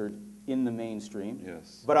considered in the mainstream.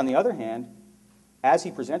 Yes. But on the other hand, as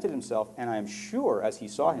he presented himself, and I am sure as he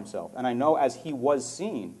saw himself, and I know as he was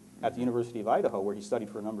seen at the University of Idaho, where he studied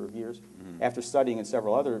for a number of years, after studying at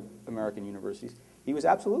several other American universities, he was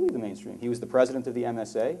absolutely the mainstream. He was the president of the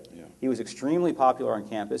MSA. Yeah. He was extremely popular on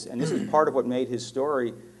campus, and this is part of what made his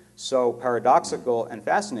story so paradoxical and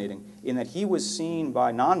fascinating, in that he was seen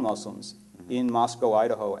by non-Muslims in Moscow,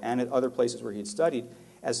 Idaho, and at other places where he had studied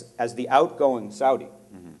as the outgoing Saudi,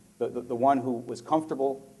 the one who was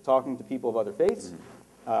comfortable talking to people of other faiths,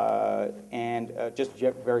 and just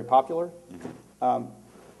very popular.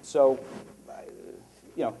 So,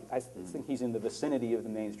 you know, I think he's in the vicinity of the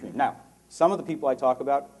mainstream. Now, some of the people I talk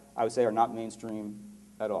about, I would say, are not mainstream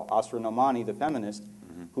at all. Asra Nomani, the feminist,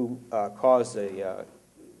 who caused a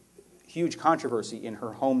huge controversy in her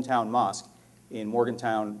hometown mosque in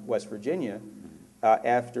Morgantown, West Virginia,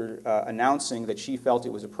 after announcing that she felt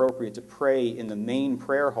it was appropriate to pray in the main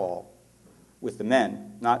prayer hall with the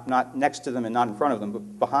men, not next to them and not in front of them,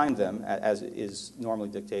 but behind them, as is normally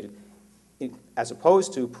dictated, as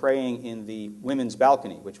opposed to praying in the women's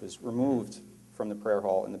balcony, which was removed from the prayer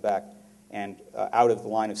hall in the back and out of the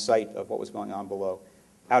line of sight of what was going on below.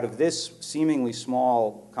 Out of this seemingly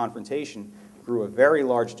small confrontation grew a very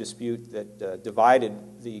large dispute that divided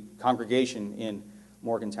the congregation in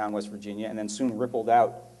Morgantown, West Virginia, and then soon rippled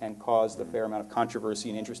out and caused a fair amount of controversy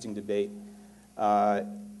and interesting debate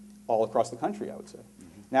all across the country, I would say.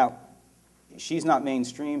 Now, she's not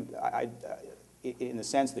mainstream in the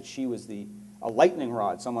sense that she was a lightning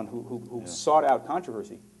rod, someone who sought out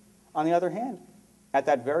controversy. On the other hand, at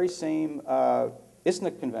that very same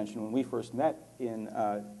ISNIC convention when we first met in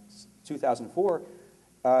 2004,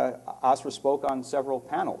 Asra spoke on several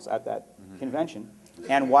panels at that convention,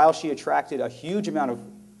 and while she attracted a huge amount of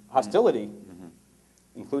hostility,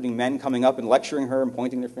 including men coming up and lecturing her and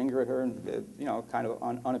pointing their finger at her and you know, kind of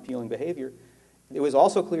unappealing behavior, it was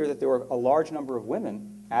also clear that there were a large number of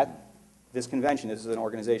women at this convention. This is an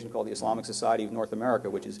organization called the Islamic Society of North America,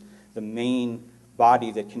 which is the main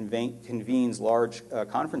body that convenes large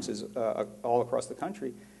conferences all across the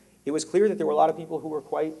country. It was clear that there were a lot of people who were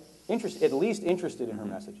quite interested, at least interested in her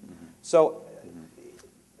message. So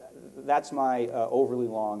that's my overly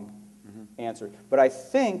long answer. But I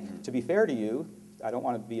think, to be fair to you, I don't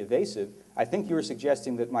want to be evasive, I think you were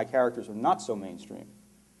suggesting that my characters are not so mainstream.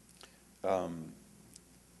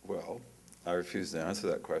 Well, I refuse to answer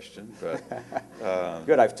that question, but...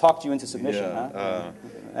 Good, I've talked you into submission, huh?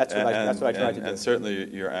 That's what I tried to do. And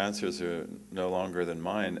certainly your answers are no longer than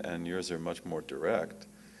mine, and yours are much more direct.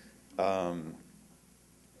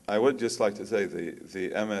 I would just like to say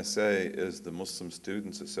the MSA is the Muslim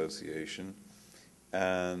Students Association,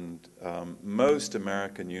 and most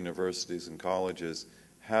American universities and colleges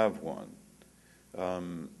have one.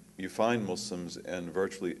 You find Muslims in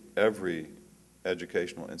virtually every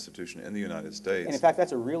educational institution in the United States. And in fact,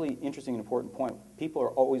 that's a really interesting and important point. People are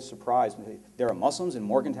always surprised when there are Muslims in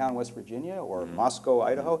Morgantown, West Virginia, or Moscow,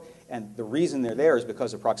 Idaho, and the reason they're there is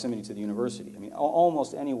because of proximity to the university. I mean,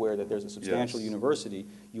 almost anywhere that there's a substantial university,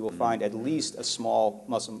 you will find at least a small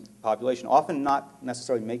Muslim population, often not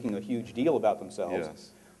necessarily making a huge deal about themselves. Yes.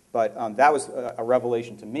 But that was a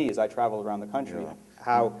revelation to me as I traveled around the country,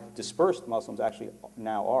 how dispersed Muslims actually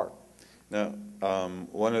now are. Now,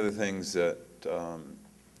 one of the things that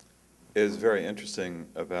is very interesting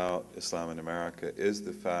about Islam in America is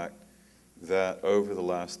the fact that over the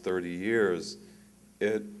last 30 years,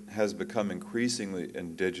 it has become increasingly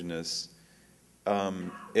indigenous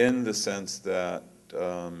in the sense that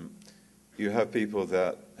you have people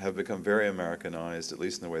that have become very Americanized, at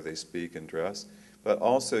least in the way they speak and dress, but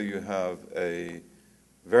also you have a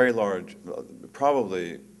very large,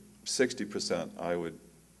 probably 60%, I would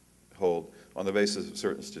hold, on the basis of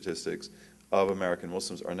certain statistics, of American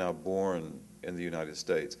Muslims are now born in the United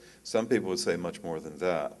States. Some people would say much more than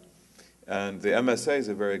that. And the MSA is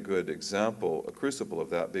a very good example, a crucible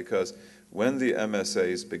of that, because when the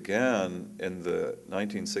MSAs began in the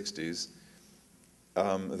 1960s,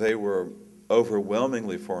 they were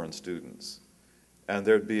overwhelmingly foreign students. And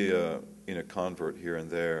there'd be a convert here and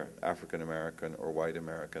there, African American or white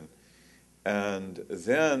American. And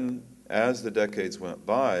then, as the decades went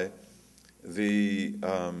by, the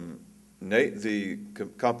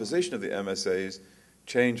composition of the MSAs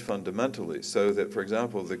changed fundamentally, so that, for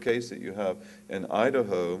example, the case that you have in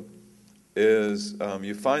Idaho is,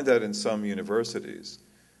 you find that in some universities.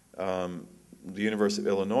 The University of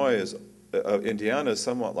Illinois Indiana is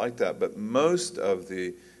somewhat like that, but most of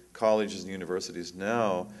the colleges and universities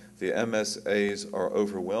now, the MSAs are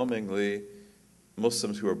overwhelmingly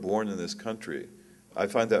Muslims who are born in this country. I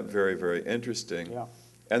find that very, very interesting. Yeah.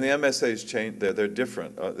 And the MSAs change; they're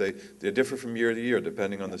different. They differ from year to year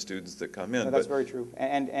depending on the students that come in. No, that's very true.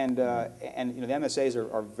 And the MSAs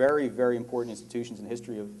are very, very important institutions in the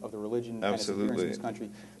history of the religion and its appearance in this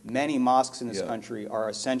country. Many mosques in this country are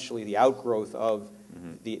essentially the outgrowth of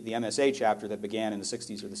the MSA chapter that began in the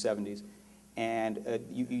 60s or the 70s. And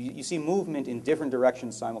you see movement in different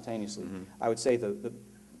directions simultaneously. I would say the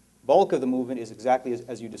bulk of the movement is exactly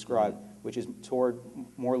as you described, which is toward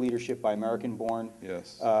more leadership by American-born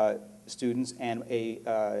students, and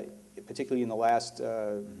particularly in the last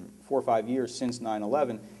 4 or 5 years since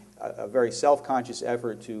 9/11, a very self-conscious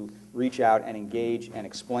effort to reach out and engage and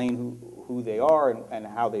explain who they are and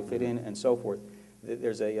how they fit in and so forth.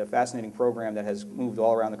 There's a fascinating program that has moved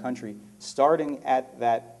all around the country, starting at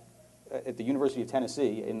the University of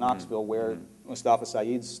Tennessee in Knoxville, where Mustafa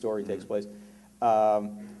Saeed's story takes place,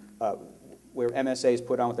 where MSAs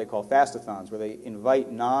put on what they call fast-a-thons, where they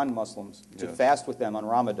invite non-Muslims to fast with them on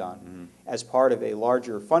Ramadan as part of a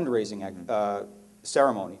larger fundraising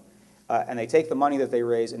ceremony. And they take the money that they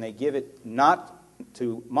raise and they give it not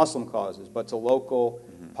to Muslim causes, but to local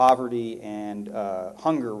poverty and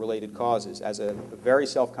hunger-related causes as a very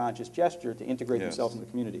self-conscious gesture to integrate themselves in the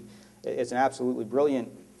community. It's an absolutely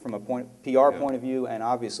brilliant, from a PR point of view, and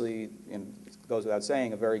obviously, and it goes without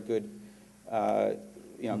saying, a very good,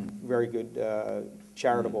 very good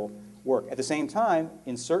charitable work. At the same time,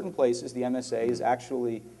 in certain places, the MSA is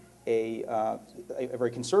actually a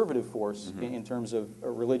very conservative force in terms of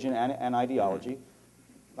religion and ideology.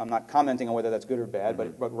 I'm not commenting on whether that's good or bad,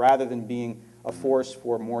 but rather than being a force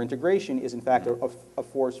for more integration, is in fact a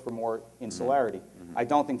force for more insularity. I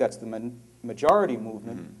don't think that's the majority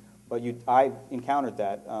movement, but I encountered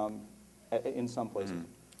that in some places.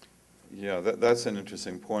 Yeah, that's an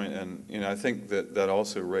interesting point, and I think that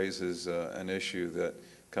also raises an issue that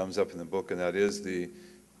comes up in the book, and that is the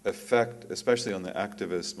effect, especially on the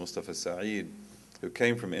activist Mustafa Saeed, who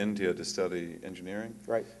came from India to study engineering,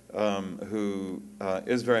 right? Who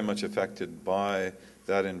is very much affected by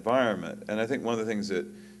that environment. And I think one of the things that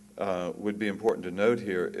would be important to note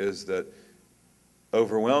here is that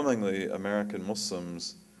overwhelmingly American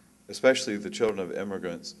Muslims, especially the children of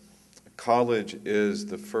immigrants, college is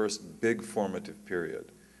the first big formative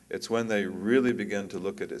period. It's when they really begin to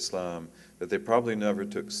look at Islam that they probably never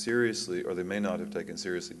took seriously, or they may not have taken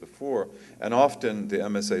seriously before. And often the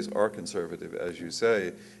MSAs are conservative, as you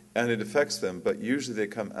say, and it affects them. But usually they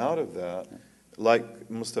come out of that, like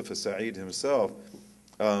Mustafa Saeed himself,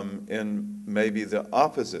 in maybe the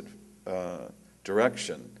opposite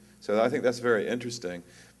direction. So I think that's very interesting.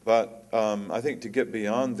 But I think to get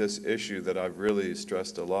beyond this issue that I've really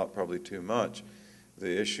stressed a lot, probably too much,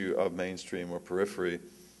 the issue of mainstream or periphery,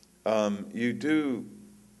 you do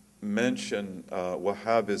mention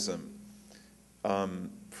Wahhabism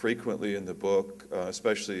frequently in the book.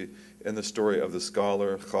 especially in the story of the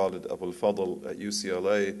scholar Khalid Abul Fadl at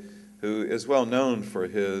UCLA, who is well known for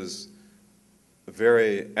his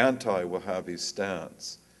very anti-Wahhabi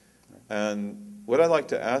stance. And what I'd like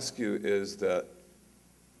to ask you is that,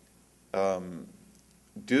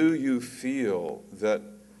 do you feel that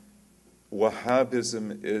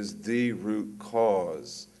Wahhabism is the root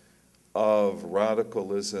cause of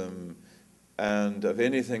radicalism and of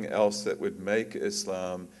anything else that would make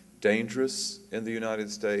Islam dangerous in the United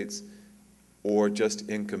States, or just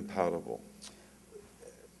incompatible?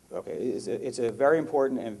 Okay, it's a very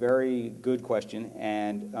important and very good question,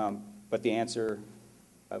 and but the answer,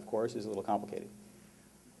 of course, is a little complicated.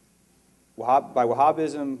 By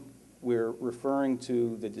Wahhabism, we're referring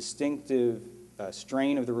to the distinctive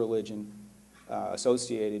strain of the religion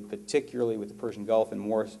associated particularly with the Persian Gulf and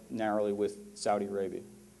more narrowly with Saudi Arabia.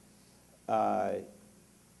 I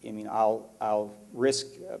mean, I'll risk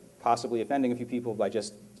possibly offending a few people by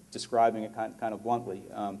just describing it kind of bluntly.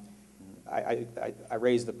 I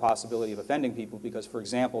raise the possibility of offending people because, for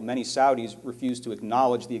example, many Saudis refuse to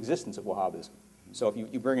acknowledge the existence of Wahhabism. So if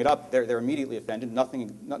you bring it up, they're immediately offended.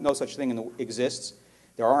 No such thing exists.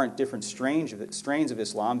 There aren't different strains of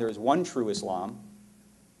Islam. There is one true Islam,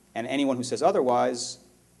 and anyone who says otherwise,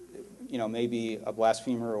 may be a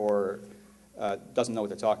blasphemer or doesn't know what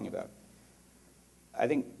they're talking about. I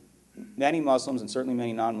think many Muslims, and certainly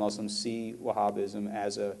many non-Muslims, see Wahhabism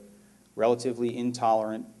as a relatively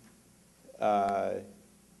intolerant,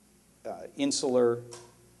 insular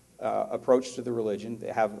approach to the religion.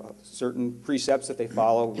 They have certain precepts that they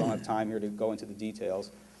follow. We don't have time here to go into the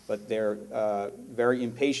details, but they're very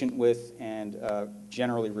impatient with and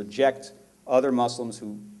generally reject other Muslims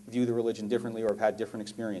who view the religion differently or have had different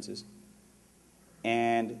experiences.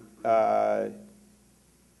 And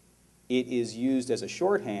it is used as a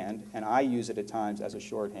shorthand, and I use it at times as a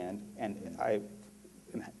shorthand, and I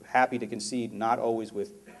am happy to concede, not always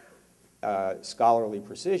with scholarly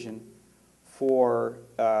precision, for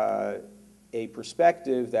a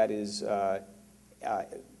perspective that is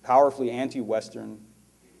powerfully anti-Western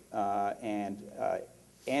and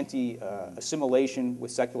anti-assimilation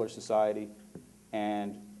with secular society,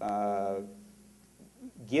 and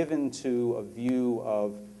given to a view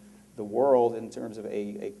of the world in terms of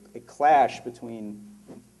a clash between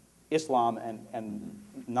Islam and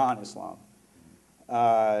non-Islam.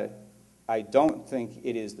 I don't think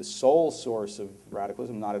it is the sole source of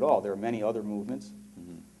radicalism, not at all. There are many other movements.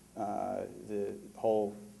 The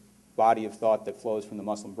whole body of thought that flows from the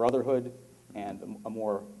Muslim Brotherhood and a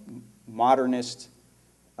more modernist,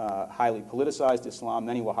 highly politicized Islam.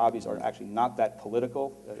 Many Wahhabis are actually not that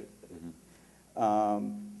political.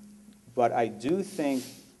 But I do think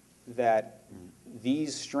that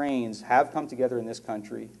these strains have come together in this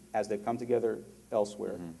country as they've come together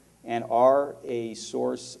elsewhere, and are a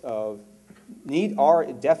source of are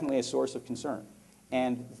definitely a source of concern.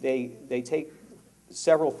 And they take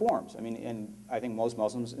several forms. I mean, and I think most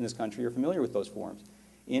Muslims in this country are familiar with those forms.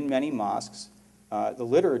 In many mosques, the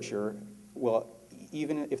literature will,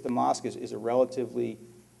 even if the mosque is a relatively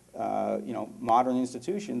modern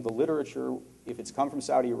institution, the literature, if it's come from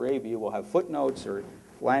Saudi Arabia, will have footnotes or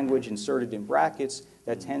language inserted in brackets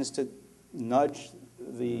that tends to nudge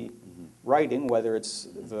the writing, whether it's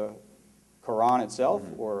the Quran itself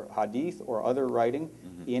or Hadith or other writing,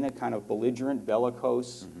 in a kind of belligerent,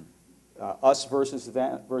 bellicose, us versus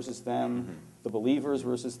them, the believers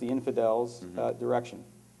versus the infidels direction.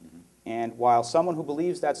 And while someone who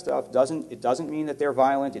believes that stuff it doesn't mean that they're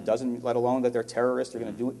violent, it doesn't, let alone that they're terrorists, they're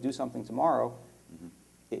going to do something tomorrow.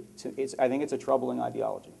 I think it's a troubling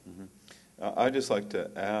ideology. I'd just like to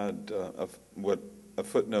add a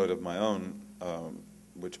footnote of my own,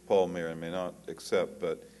 which Paul may or may not accept,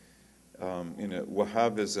 but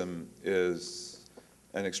Wahhabism is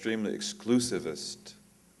an extremely exclusivist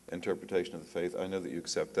interpretation of the faith. I know that you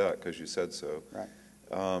accept that because you said so. Right.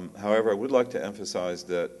 However, I would like to emphasize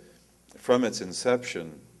that from its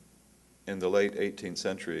inception in the late 18th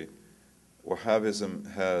century,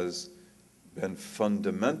 Wahhabism has been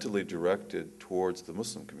fundamentally directed towards the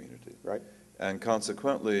Muslim community. Right. And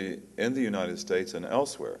consequently, in the United States and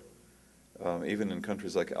elsewhere, even in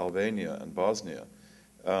countries like Albania and Bosnia,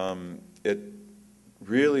 it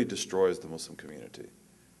really destroys the Muslim community.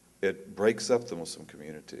 It breaks up the Muslim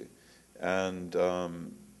community. And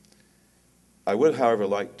I would, however,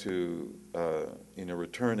 like to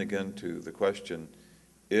return again to the question,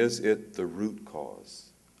 is it the root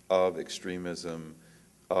cause of extremism,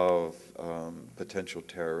 of potential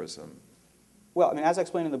terrorism? Well, I mean, as I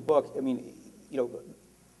explained in the book, I mean,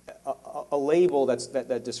 a label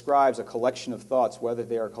that describes a collection of thoughts, whether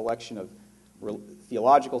they are a collection of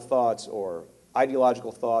theological thoughts or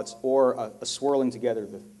ideological thoughts or a swirling together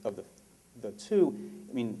of the two.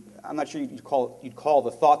 I mean, I'm not sure you'd call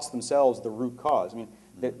the thoughts themselves the root cause. I mean,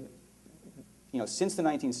 since the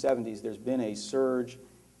 1970s, there's been a surge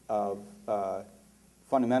of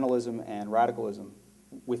fundamentalism and radicalism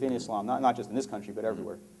within Islam, not just in this country, but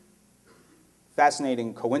everywhere.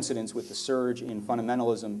 Fascinating coincidence with the surge in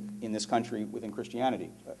fundamentalism in this country within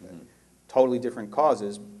Christianity. Totally different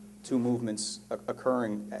causes, two movements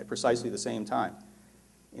occurring at precisely the same time.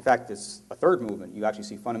 In fact, it's a third movement. You actually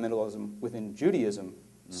see fundamentalism within Judaism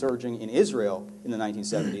surging in Israel in the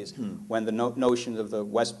 1970s when the notion of the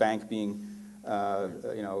West Bank being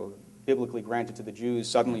biblically granted to the Jews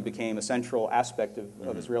suddenly became a central aspect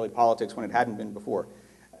of Israeli politics when it hadn't been before.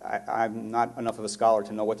 I'm not enough of a scholar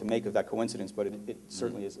to know what to make of that coincidence, but it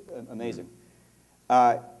certainly is amazing.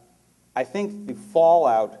 I think the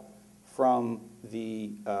fallout from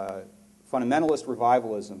the fundamentalist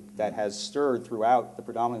revivalism that has stirred throughout the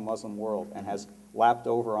predominantly Muslim world and has lapped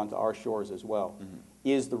over onto our shores as well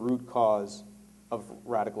is the root cause of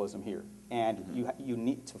radicalism here. And you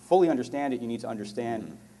need to fully understand it. You need to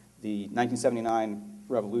understand the 1979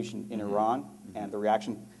 revolution in Iran and the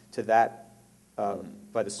reaction to that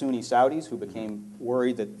by the Sunni Saudis, who became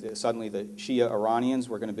worried that suddenly the Shia Iranians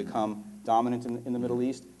were going to become dominant in the Middle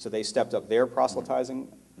East. So they stepped up their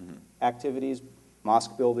proselytizing activities,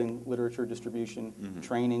 mosque building, literature distribution,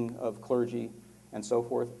 training of clergy, and so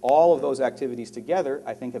forth. All of those activities together,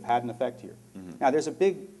 I think, have had an effect here. Now, there's a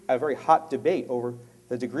very hot debate over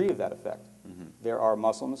the degree of that effect. There are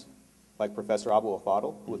Muslims, like Professor Abu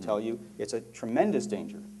al-Fadl, who will tell you it's a tremendous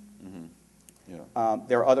danger.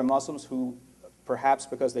 There are other Muslims who, perhaps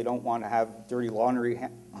because they don't want to have dirty laundry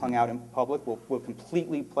hung out in public, will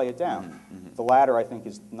completely play it down. The latter, I think,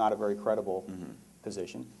 is not a very credible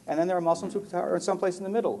position. And then there are Muslims who are someplace in the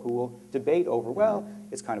middle who will debate over, well,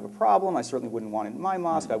 it's kind of a problem. I certainly wouldn't want it in my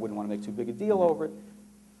mosque. I wouldn't want to make too big a deal over it.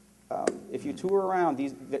 If you tour around,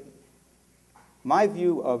 my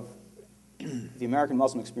view of the American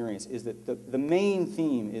Muslim experience is that the main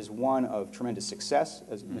theme is one of tremendous success,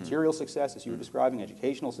 as material success, as you were describing,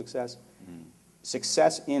 educational success,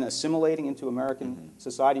 success in assimilating into American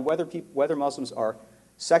society, whether Muslims are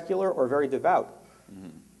secular or very devout.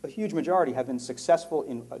 A huge majority have been successful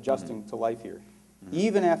in adjusting to life here,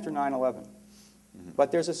 even after 9/11.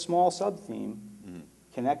 But there's a small sub-theme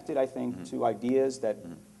connected, I think, to ideas that,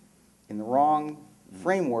 in the wrong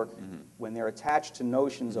framework, when they're attached to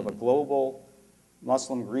notions of a global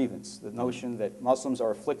Muslim grievance, the notion that Muslims are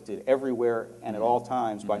afflicted everywhere and at all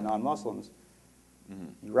times by non-Muslims,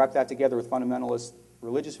 you wrap that together with fundamentalist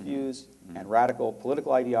religious views and radical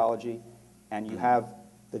political ideology, and you have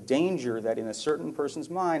the danger that in a certain person's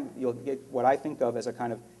mind, you'll get what I think of as a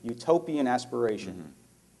kind of utopian aspiration,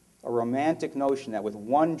 a romantic notion that with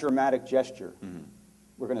one dramatic gesture,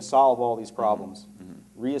 we're going to solve all these problems,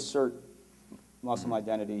 reassert Muslim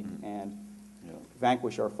identity, and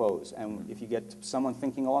vanquish our foes. And if you get someone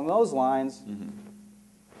thinking along those lines,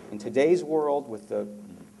 in today's world, with the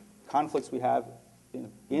conflicts we have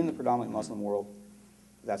in the predominantly Muslim world,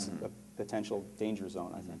 that's a potential danger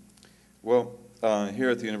zone, I think. Well, here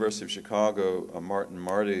at the University of Chicago, Martin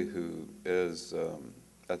Marty, who is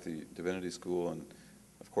at the Divinity School and,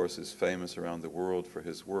 of course, is famous around the world for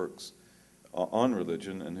his works on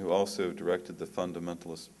religion, and who also directed the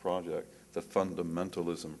Fundamentalism Project,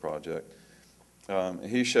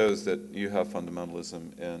 he shows that you have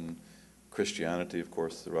fundamentalism in Christianity, of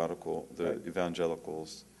course, the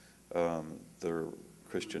evangelicals, the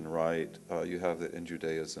Christian right. You have it in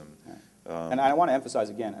Judaism. And I want to emphasize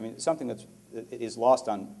again, I mean, something that is lost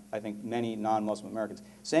on, I think, many non-Muslim Americans.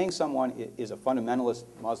 Saying someone is a fundamentalist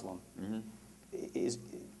Muslim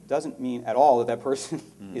doesn't mean at all that that person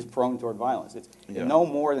is prone toward violence. It's no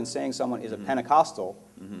more than saying someone is a Pentecostal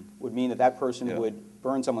would mean that that person would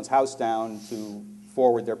burn someone's house down to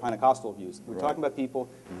forward their Pentecostal views. We're talking about people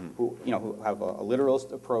who have a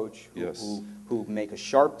literalist approach, who make a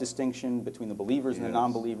sharp distinction between the believers and the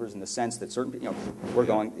non-believers in the sense that certain we're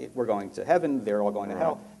going to heaven, they're all going to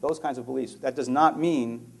hell. Those kinds of beliefs. That does not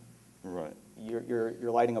mean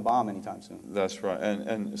you're lighting a bomb anytime soon. That's right.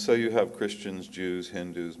 And so you have Christians, Jews,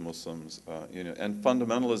 Hindus, Muslims, and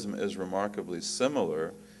fundamentalism is remarkably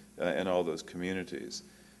similar in all those communities.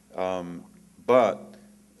 But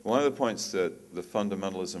one of the points that the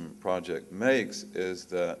Fundamentalism Project makes is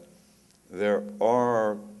that there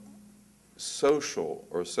are social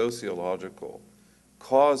or sociological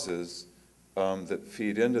causes that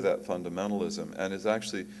feed into that fundamentalism, and is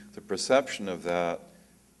actually the perception of that,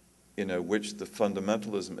 which the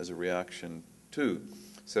fundamentalism is a reaction to.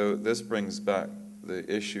 So this brings back the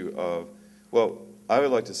issue of, well, I would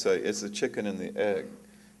like to say it's the chicken and the egg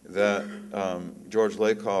that George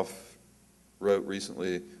Lakoff wrote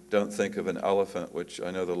recently, Don't Think of an Elephant, which I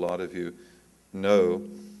know that a lot of you know,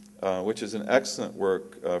 which is an excellent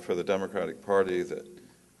work for the Democratic Party that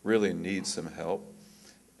really needs some help.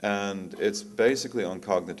 And it's basically on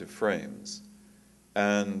cognitive frames.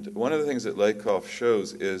 And one of the things that Lakoff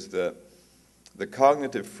shows is that the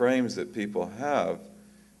cognitive frames that people have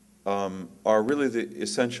are really the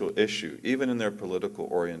essential issue, even in their political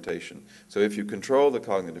orientation. So if you control the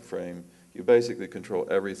cognitive frame, you basically control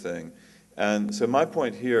everything. And so my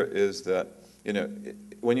point here is that, you know,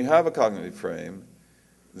 when you have a cognitive frame,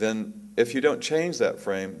 then if you don't change that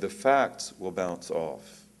frame, the facts will bounce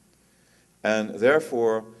off. And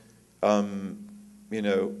therefore, you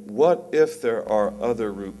know, what if there are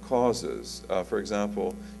other root causes? For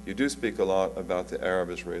example, you do speak a lot about the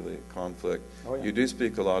Arab-Israeli conflict. Oh, yeah. You do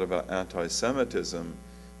speak a lot about anti-Semitism,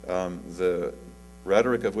 the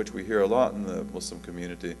rhetoric of which we hear a lot in the Muslim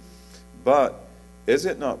community. But is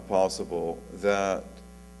it not possible that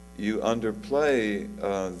you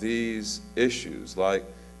underplay these issues, like,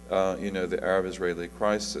 you know, the Arab-Israeli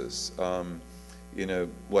crisis, you know,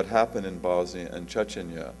 what happened in Bosnia and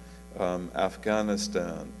Chechnya,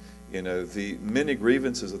 Afghanistan, you know, the many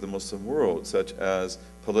grievances of the Muslim world, such as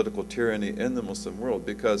political tyranny in the Muslim world,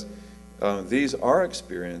 because these are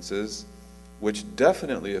experiences which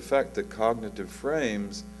definitely affect the cognitive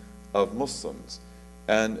frames of Muslims.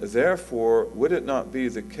 And therefore, would it not be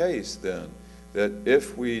the case then that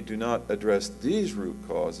if we do not address these root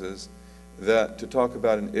causes, that to talk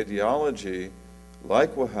about an ideology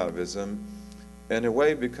like Wahhabism in a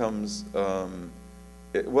way becomes, well,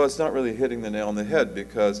 it's not really hitting the nail on the head,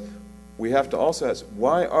 because we have to also ask,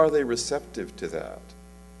 why are they receptive to that?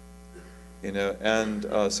 You know, and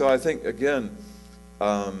so I think, again,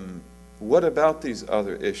 what about these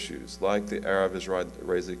other issues, like the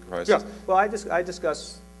Arab-Israeli crisis? Yeah. Well, I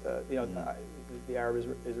discuss, you know, the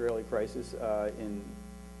Arab-Israeli crisis in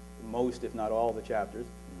most, if not all, the chapters.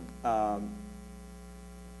 I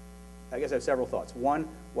guess I have several thoughts. One,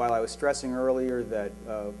 while I was stressing earlier that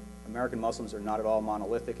American Muslims are not at all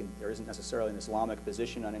monolithic and there isn't necessarily an Islamic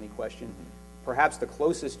position on any question, perhaps the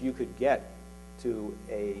closest you could get to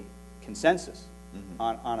a consensus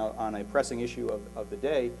on a pressing issue of the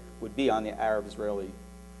day would be on the Arab-Israeli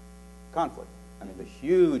conflict. I mean, the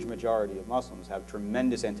huge majority of Muslims have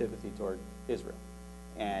tremendous antipathy toward Israel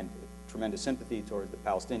and tremendous sympathy toward the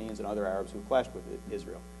Palestinians and other Arabs who clashed with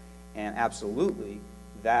Israel. And absolutely,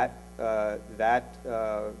 that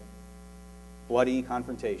bloody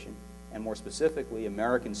confrontation, and more specifically,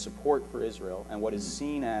 American support for Israel, and what is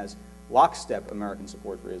seen as lockstep American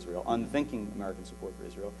support for Israel, unthinking American support for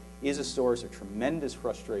Israel, is a source of tremendous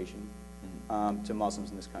frustration to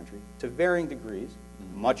Muslims in this country, to varying degrees.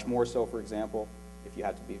 Much more so, for example, if you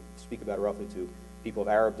had to speak about it roughly, to people of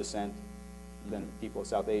Arab descent than people of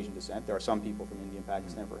South Asian descent. There are some people from India and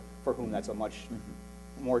Pakistan for whom that's a much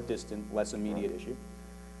more distant, less immediate issue.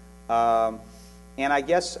 And I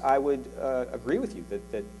guess I would agree with you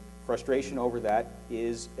that frustration over that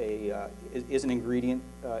is an ingredient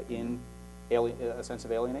in a sense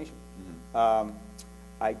of alienation.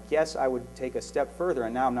 I guess I would take a step further,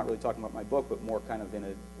 and now I'm not really talking about my book, but more kind of in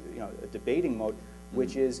a debating mode,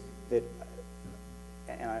 which is that,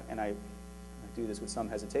 and I do this with some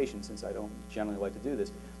hesitation since I don't generally like to do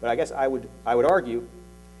this, but I guess I would argue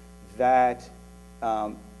that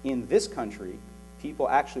in this country, people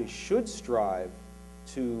actually should strive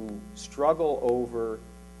to struggle over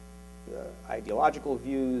ideological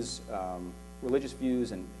views, religious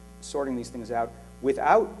views, and sorting these things out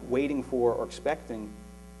without waiting for or expecting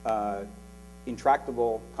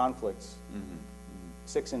intractable conflicts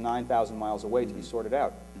 6,000 and 9,000 miles away to be sorted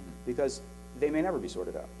out, because they may never be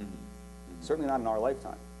sorted out, certainly not in our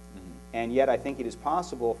lifetime. And yet I think it is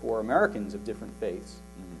possible for Americans of different faiths,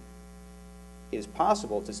 it is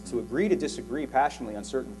possible to agree to disagree passionately on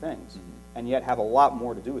certain things, and yet have a lot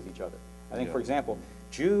more to do with each other. I think, for example,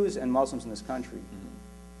 Jews and Muslims in this country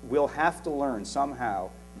will have to learn somehow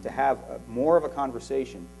to have more of a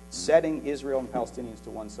conversation, setting Israel and Palestinians to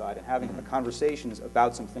one side and having conversations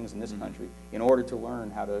about some things in this country in order to learn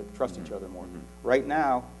how to trust each other more. Right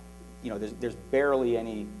now, you know, there's barely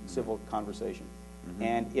any civil conversation.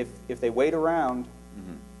 And if they wait around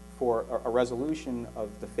for a resolution of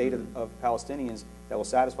the fate of Palestinians that will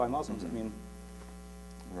satisfy Muslims, I mean,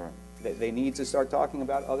 they need to start talking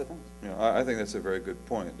about other things. Yeah, I think that's a very good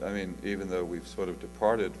point. I mean, even though we've sort of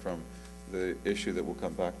departed from the issue that we'll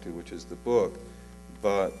come back to, which is the book,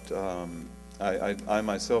 but I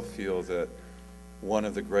myself feel that one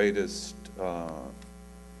of the greatest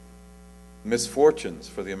misfortunes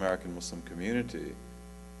for the American Muslim community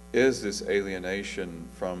is this alienation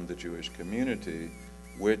from the Jewish community,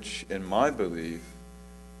 which, in my belief,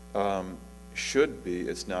 should be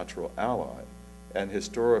its natural ally, and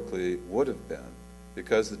historically would have been,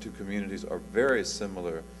 because the two communities are very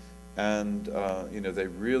similar, and they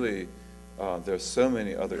really there's so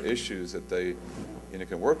many other issues that they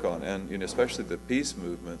can work on, and especially the peace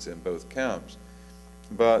movements in both camps.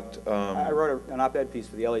 But I wrote an op-ed piece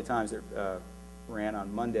for the LA Times that ran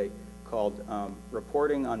on Monday called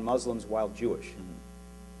 "Reporting on Muslims While Jewish."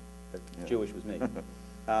 Yeah. Jewish was me.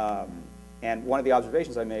 And one of the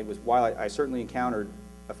observations I made was, while I certainly encountered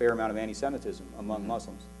a fair amount of anti-Semitism among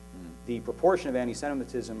Muslims, the proportion of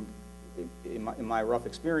anti-Semitism, in my rough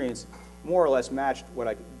experience, more or less matched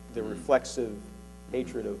the reflexive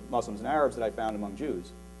hatred of Muslims and Arabs that I found among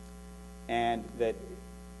Jews. And that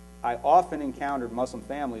I often encountered Muslim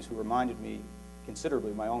families who reminded me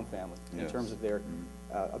considerably of my own family in terms of their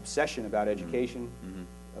obsession about education,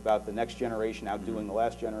 about the next generation outdoing the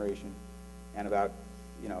last generation, and about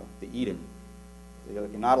the eating. You're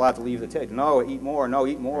not allowed to leave the table. No, eat more. No,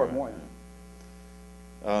 eat more. Right.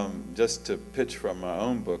 More. Just to pitch from my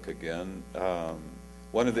own book again,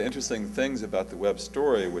 one of the interesting things about the Webb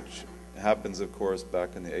story, which happens, of course,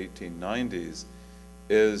 back in the 1890s,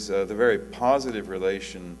 is the very positive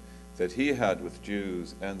relation that he had with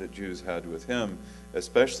Jews and that Jews had with him,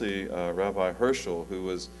 especially Rabbi Herschel, who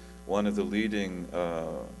was one of the leading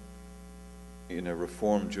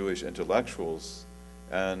Reform Jewish intellectuals,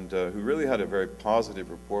 and who really had a very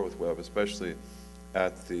positive rapport with Webb, especially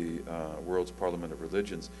at the World's Parliament of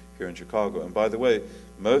Religions here in Chicago. And by the way,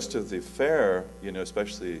 most of the fair,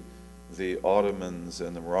 especially the Ottomans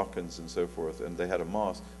and the Moroccans and so forth, and they had a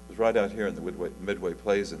mosque, was right out here in the Midway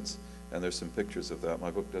Plaisance, and there's some pictures of that.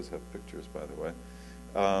 My book does have pictures, by the way.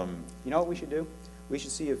 You know what we should do? We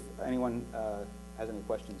should see if anyone has any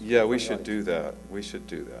questions. Yeah, we should do that. We should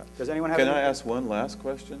do that. Does anyone have Can any I ask one last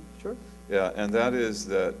question? Sure. Yeah, and that is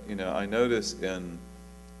that, I notice in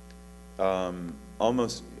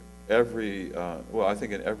almost every, I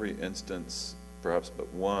think in every instance, perhaps but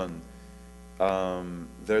one,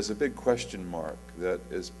 there's a big question mark that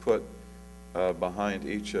is put behind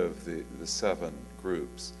each of the 7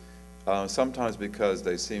 groups, sometimes because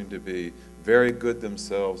they seem to be very good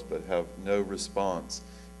themselves but have no response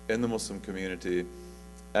in the Muslim community,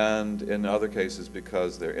 and in other cases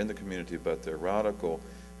because they're in the community but they're radical.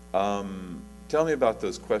 Tell me about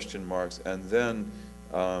those question marks, and then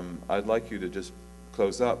I'd like you to just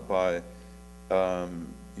close up by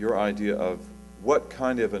your idea of what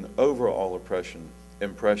kind of an overall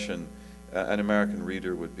impression an American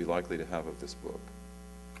reader would be likely to have of this book.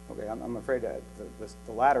 Okay, I'm afraid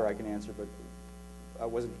the latter I can answer, but I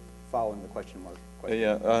wasn't following the question mark question.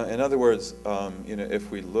 Yeah, in other words,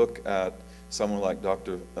 if we look at someone like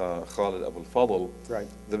Dr. Khalid Abul Fadl, right,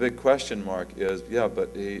 the big question mark is, yeah,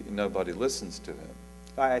 but nobody listens to him.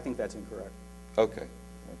 I think that's incorrect. Okay.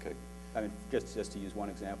 I mean, just to use one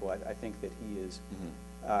example, I think that he is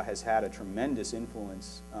has had a tremendous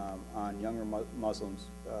influence on younger Muslims,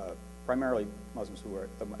 primarily Muslims who are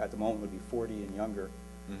at the moment would be 40 and younger,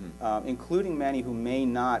 including many who may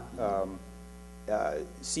not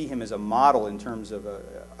see him as a model in terms of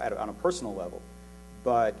on a personal level.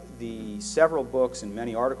 But the several books and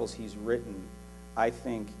many articles he's written, I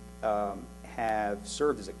think, have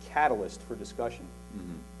served as a catalyst for discussion,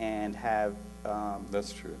 and have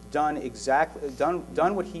that's true. done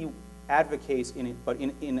what he advocates but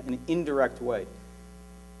in an indirect way.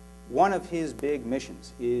 One of his big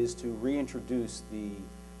missions is to reintroduce the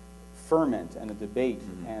ferment and the debate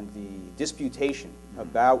and the disputation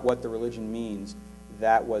about what the religion means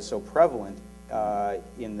that was so prevalent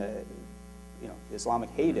in the Islamic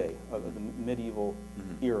heyday of the medieval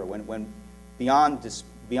era, when beyond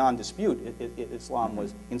dispute Islam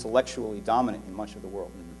was intellectually dominant in much of the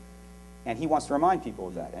world. And he wants to remind people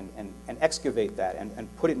of that and excavate that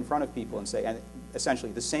and put it in front of people and say, and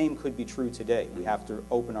essentially, the same could be true today. We have to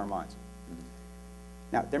open our minds.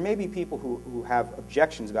 Now, there may be people who have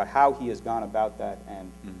objections about how he has gone about that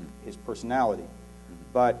and his personality,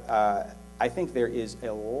 but I think there is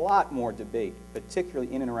a lot more debate,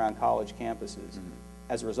 particularly in and around college campuses,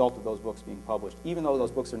 as a result of those books being published, even though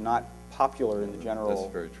those books are not popular in the general.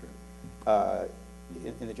 That's very true.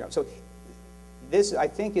 In the general. So this, I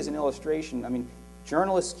think, is an illustration. I mean,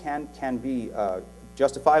 journalists can be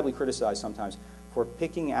justifiably criticized sometimes for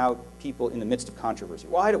picking out people in the midst of controversy.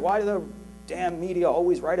 Why do the damn media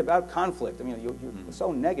always write about conflict? I mean, you're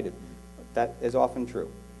so negative. That is often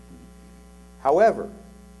true. However,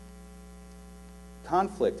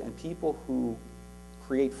 conflict and people who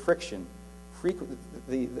create friction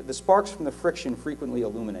the sparks from the friction frequently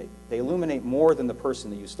illuminate. They illuminate more than the person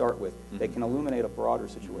that you start with. They can illuminate a broader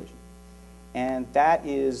situation. And that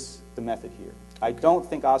is the method here. I don't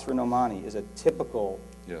think Asra Nomani is a typical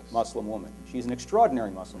Muslim woman. She's an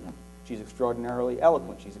extraordinary Muslim woman. She's extraordinarily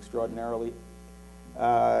eloquent. She's extraordinarily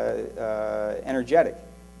energetic.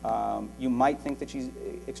 You might think that she's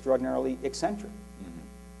extraordinarily eccentric.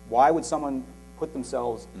 Why would someone put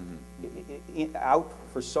themselves out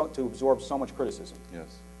to absorb so much criticism?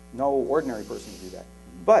 Yes. No ordinary person would do that.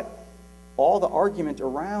 But all the argument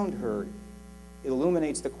around her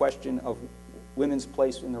illuminates the question of women's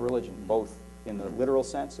place in the religion, both in the literal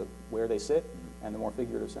sense of where they sit and the more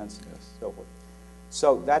figurative sense, so forth.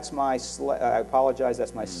 So that's my, I apologize,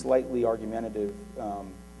 that's my slightly argumentative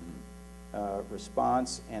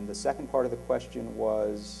response. And the second part of the question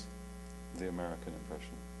was? The American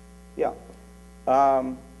impression. Yeah.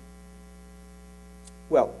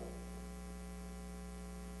 Well,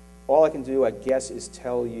 all I can do, I guess, is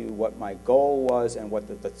tell you what my goal was and what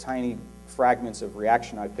the tiny fragments of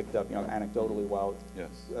reaction I picked up, anecdotally while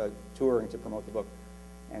touring to promote the book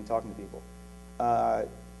and talking to people.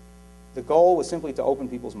 The goal was simply to open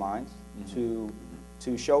people's minds, to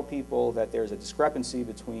show people that there's a discrepancy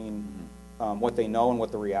between what they know and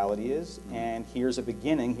what the reality is, and here's a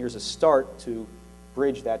beginning, here's a start to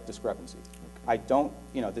bridge that discrepancy. I don't,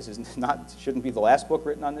 this is not, shouldn't be the last book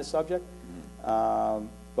written on this subject,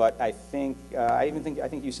 but I think, I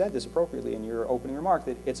think you said this appropriately in your opening remark,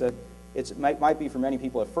 that it might be for many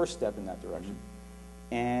people a first step in that direction.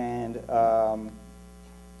 And,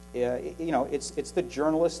 it's the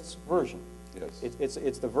journalist's version. Yes.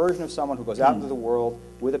 It's the version of someone who goes out into the world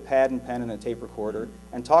with a pad and pen and a tape recorder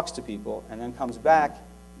and talks to people and then comes back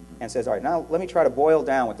and says, all right, now let me try to boil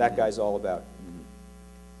down what that guy's all about.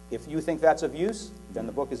 If you think that's of use, then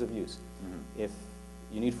the book is of use. If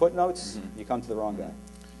you need footnotes, you come to the wrong guy.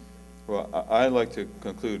 Well, I'd like to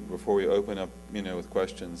conclude before we open up, with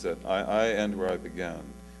questions, that I end where I began,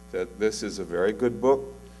 that this is a very good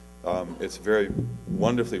book. It's very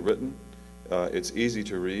wonderfully written. It's easy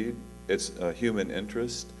to read. It's a human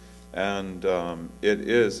interest. And it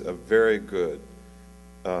is a very good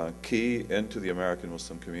key into the American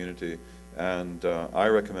Muslim community. And I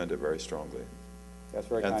recommend it very strongly. That's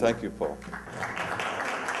very kind. And thank you, Paul.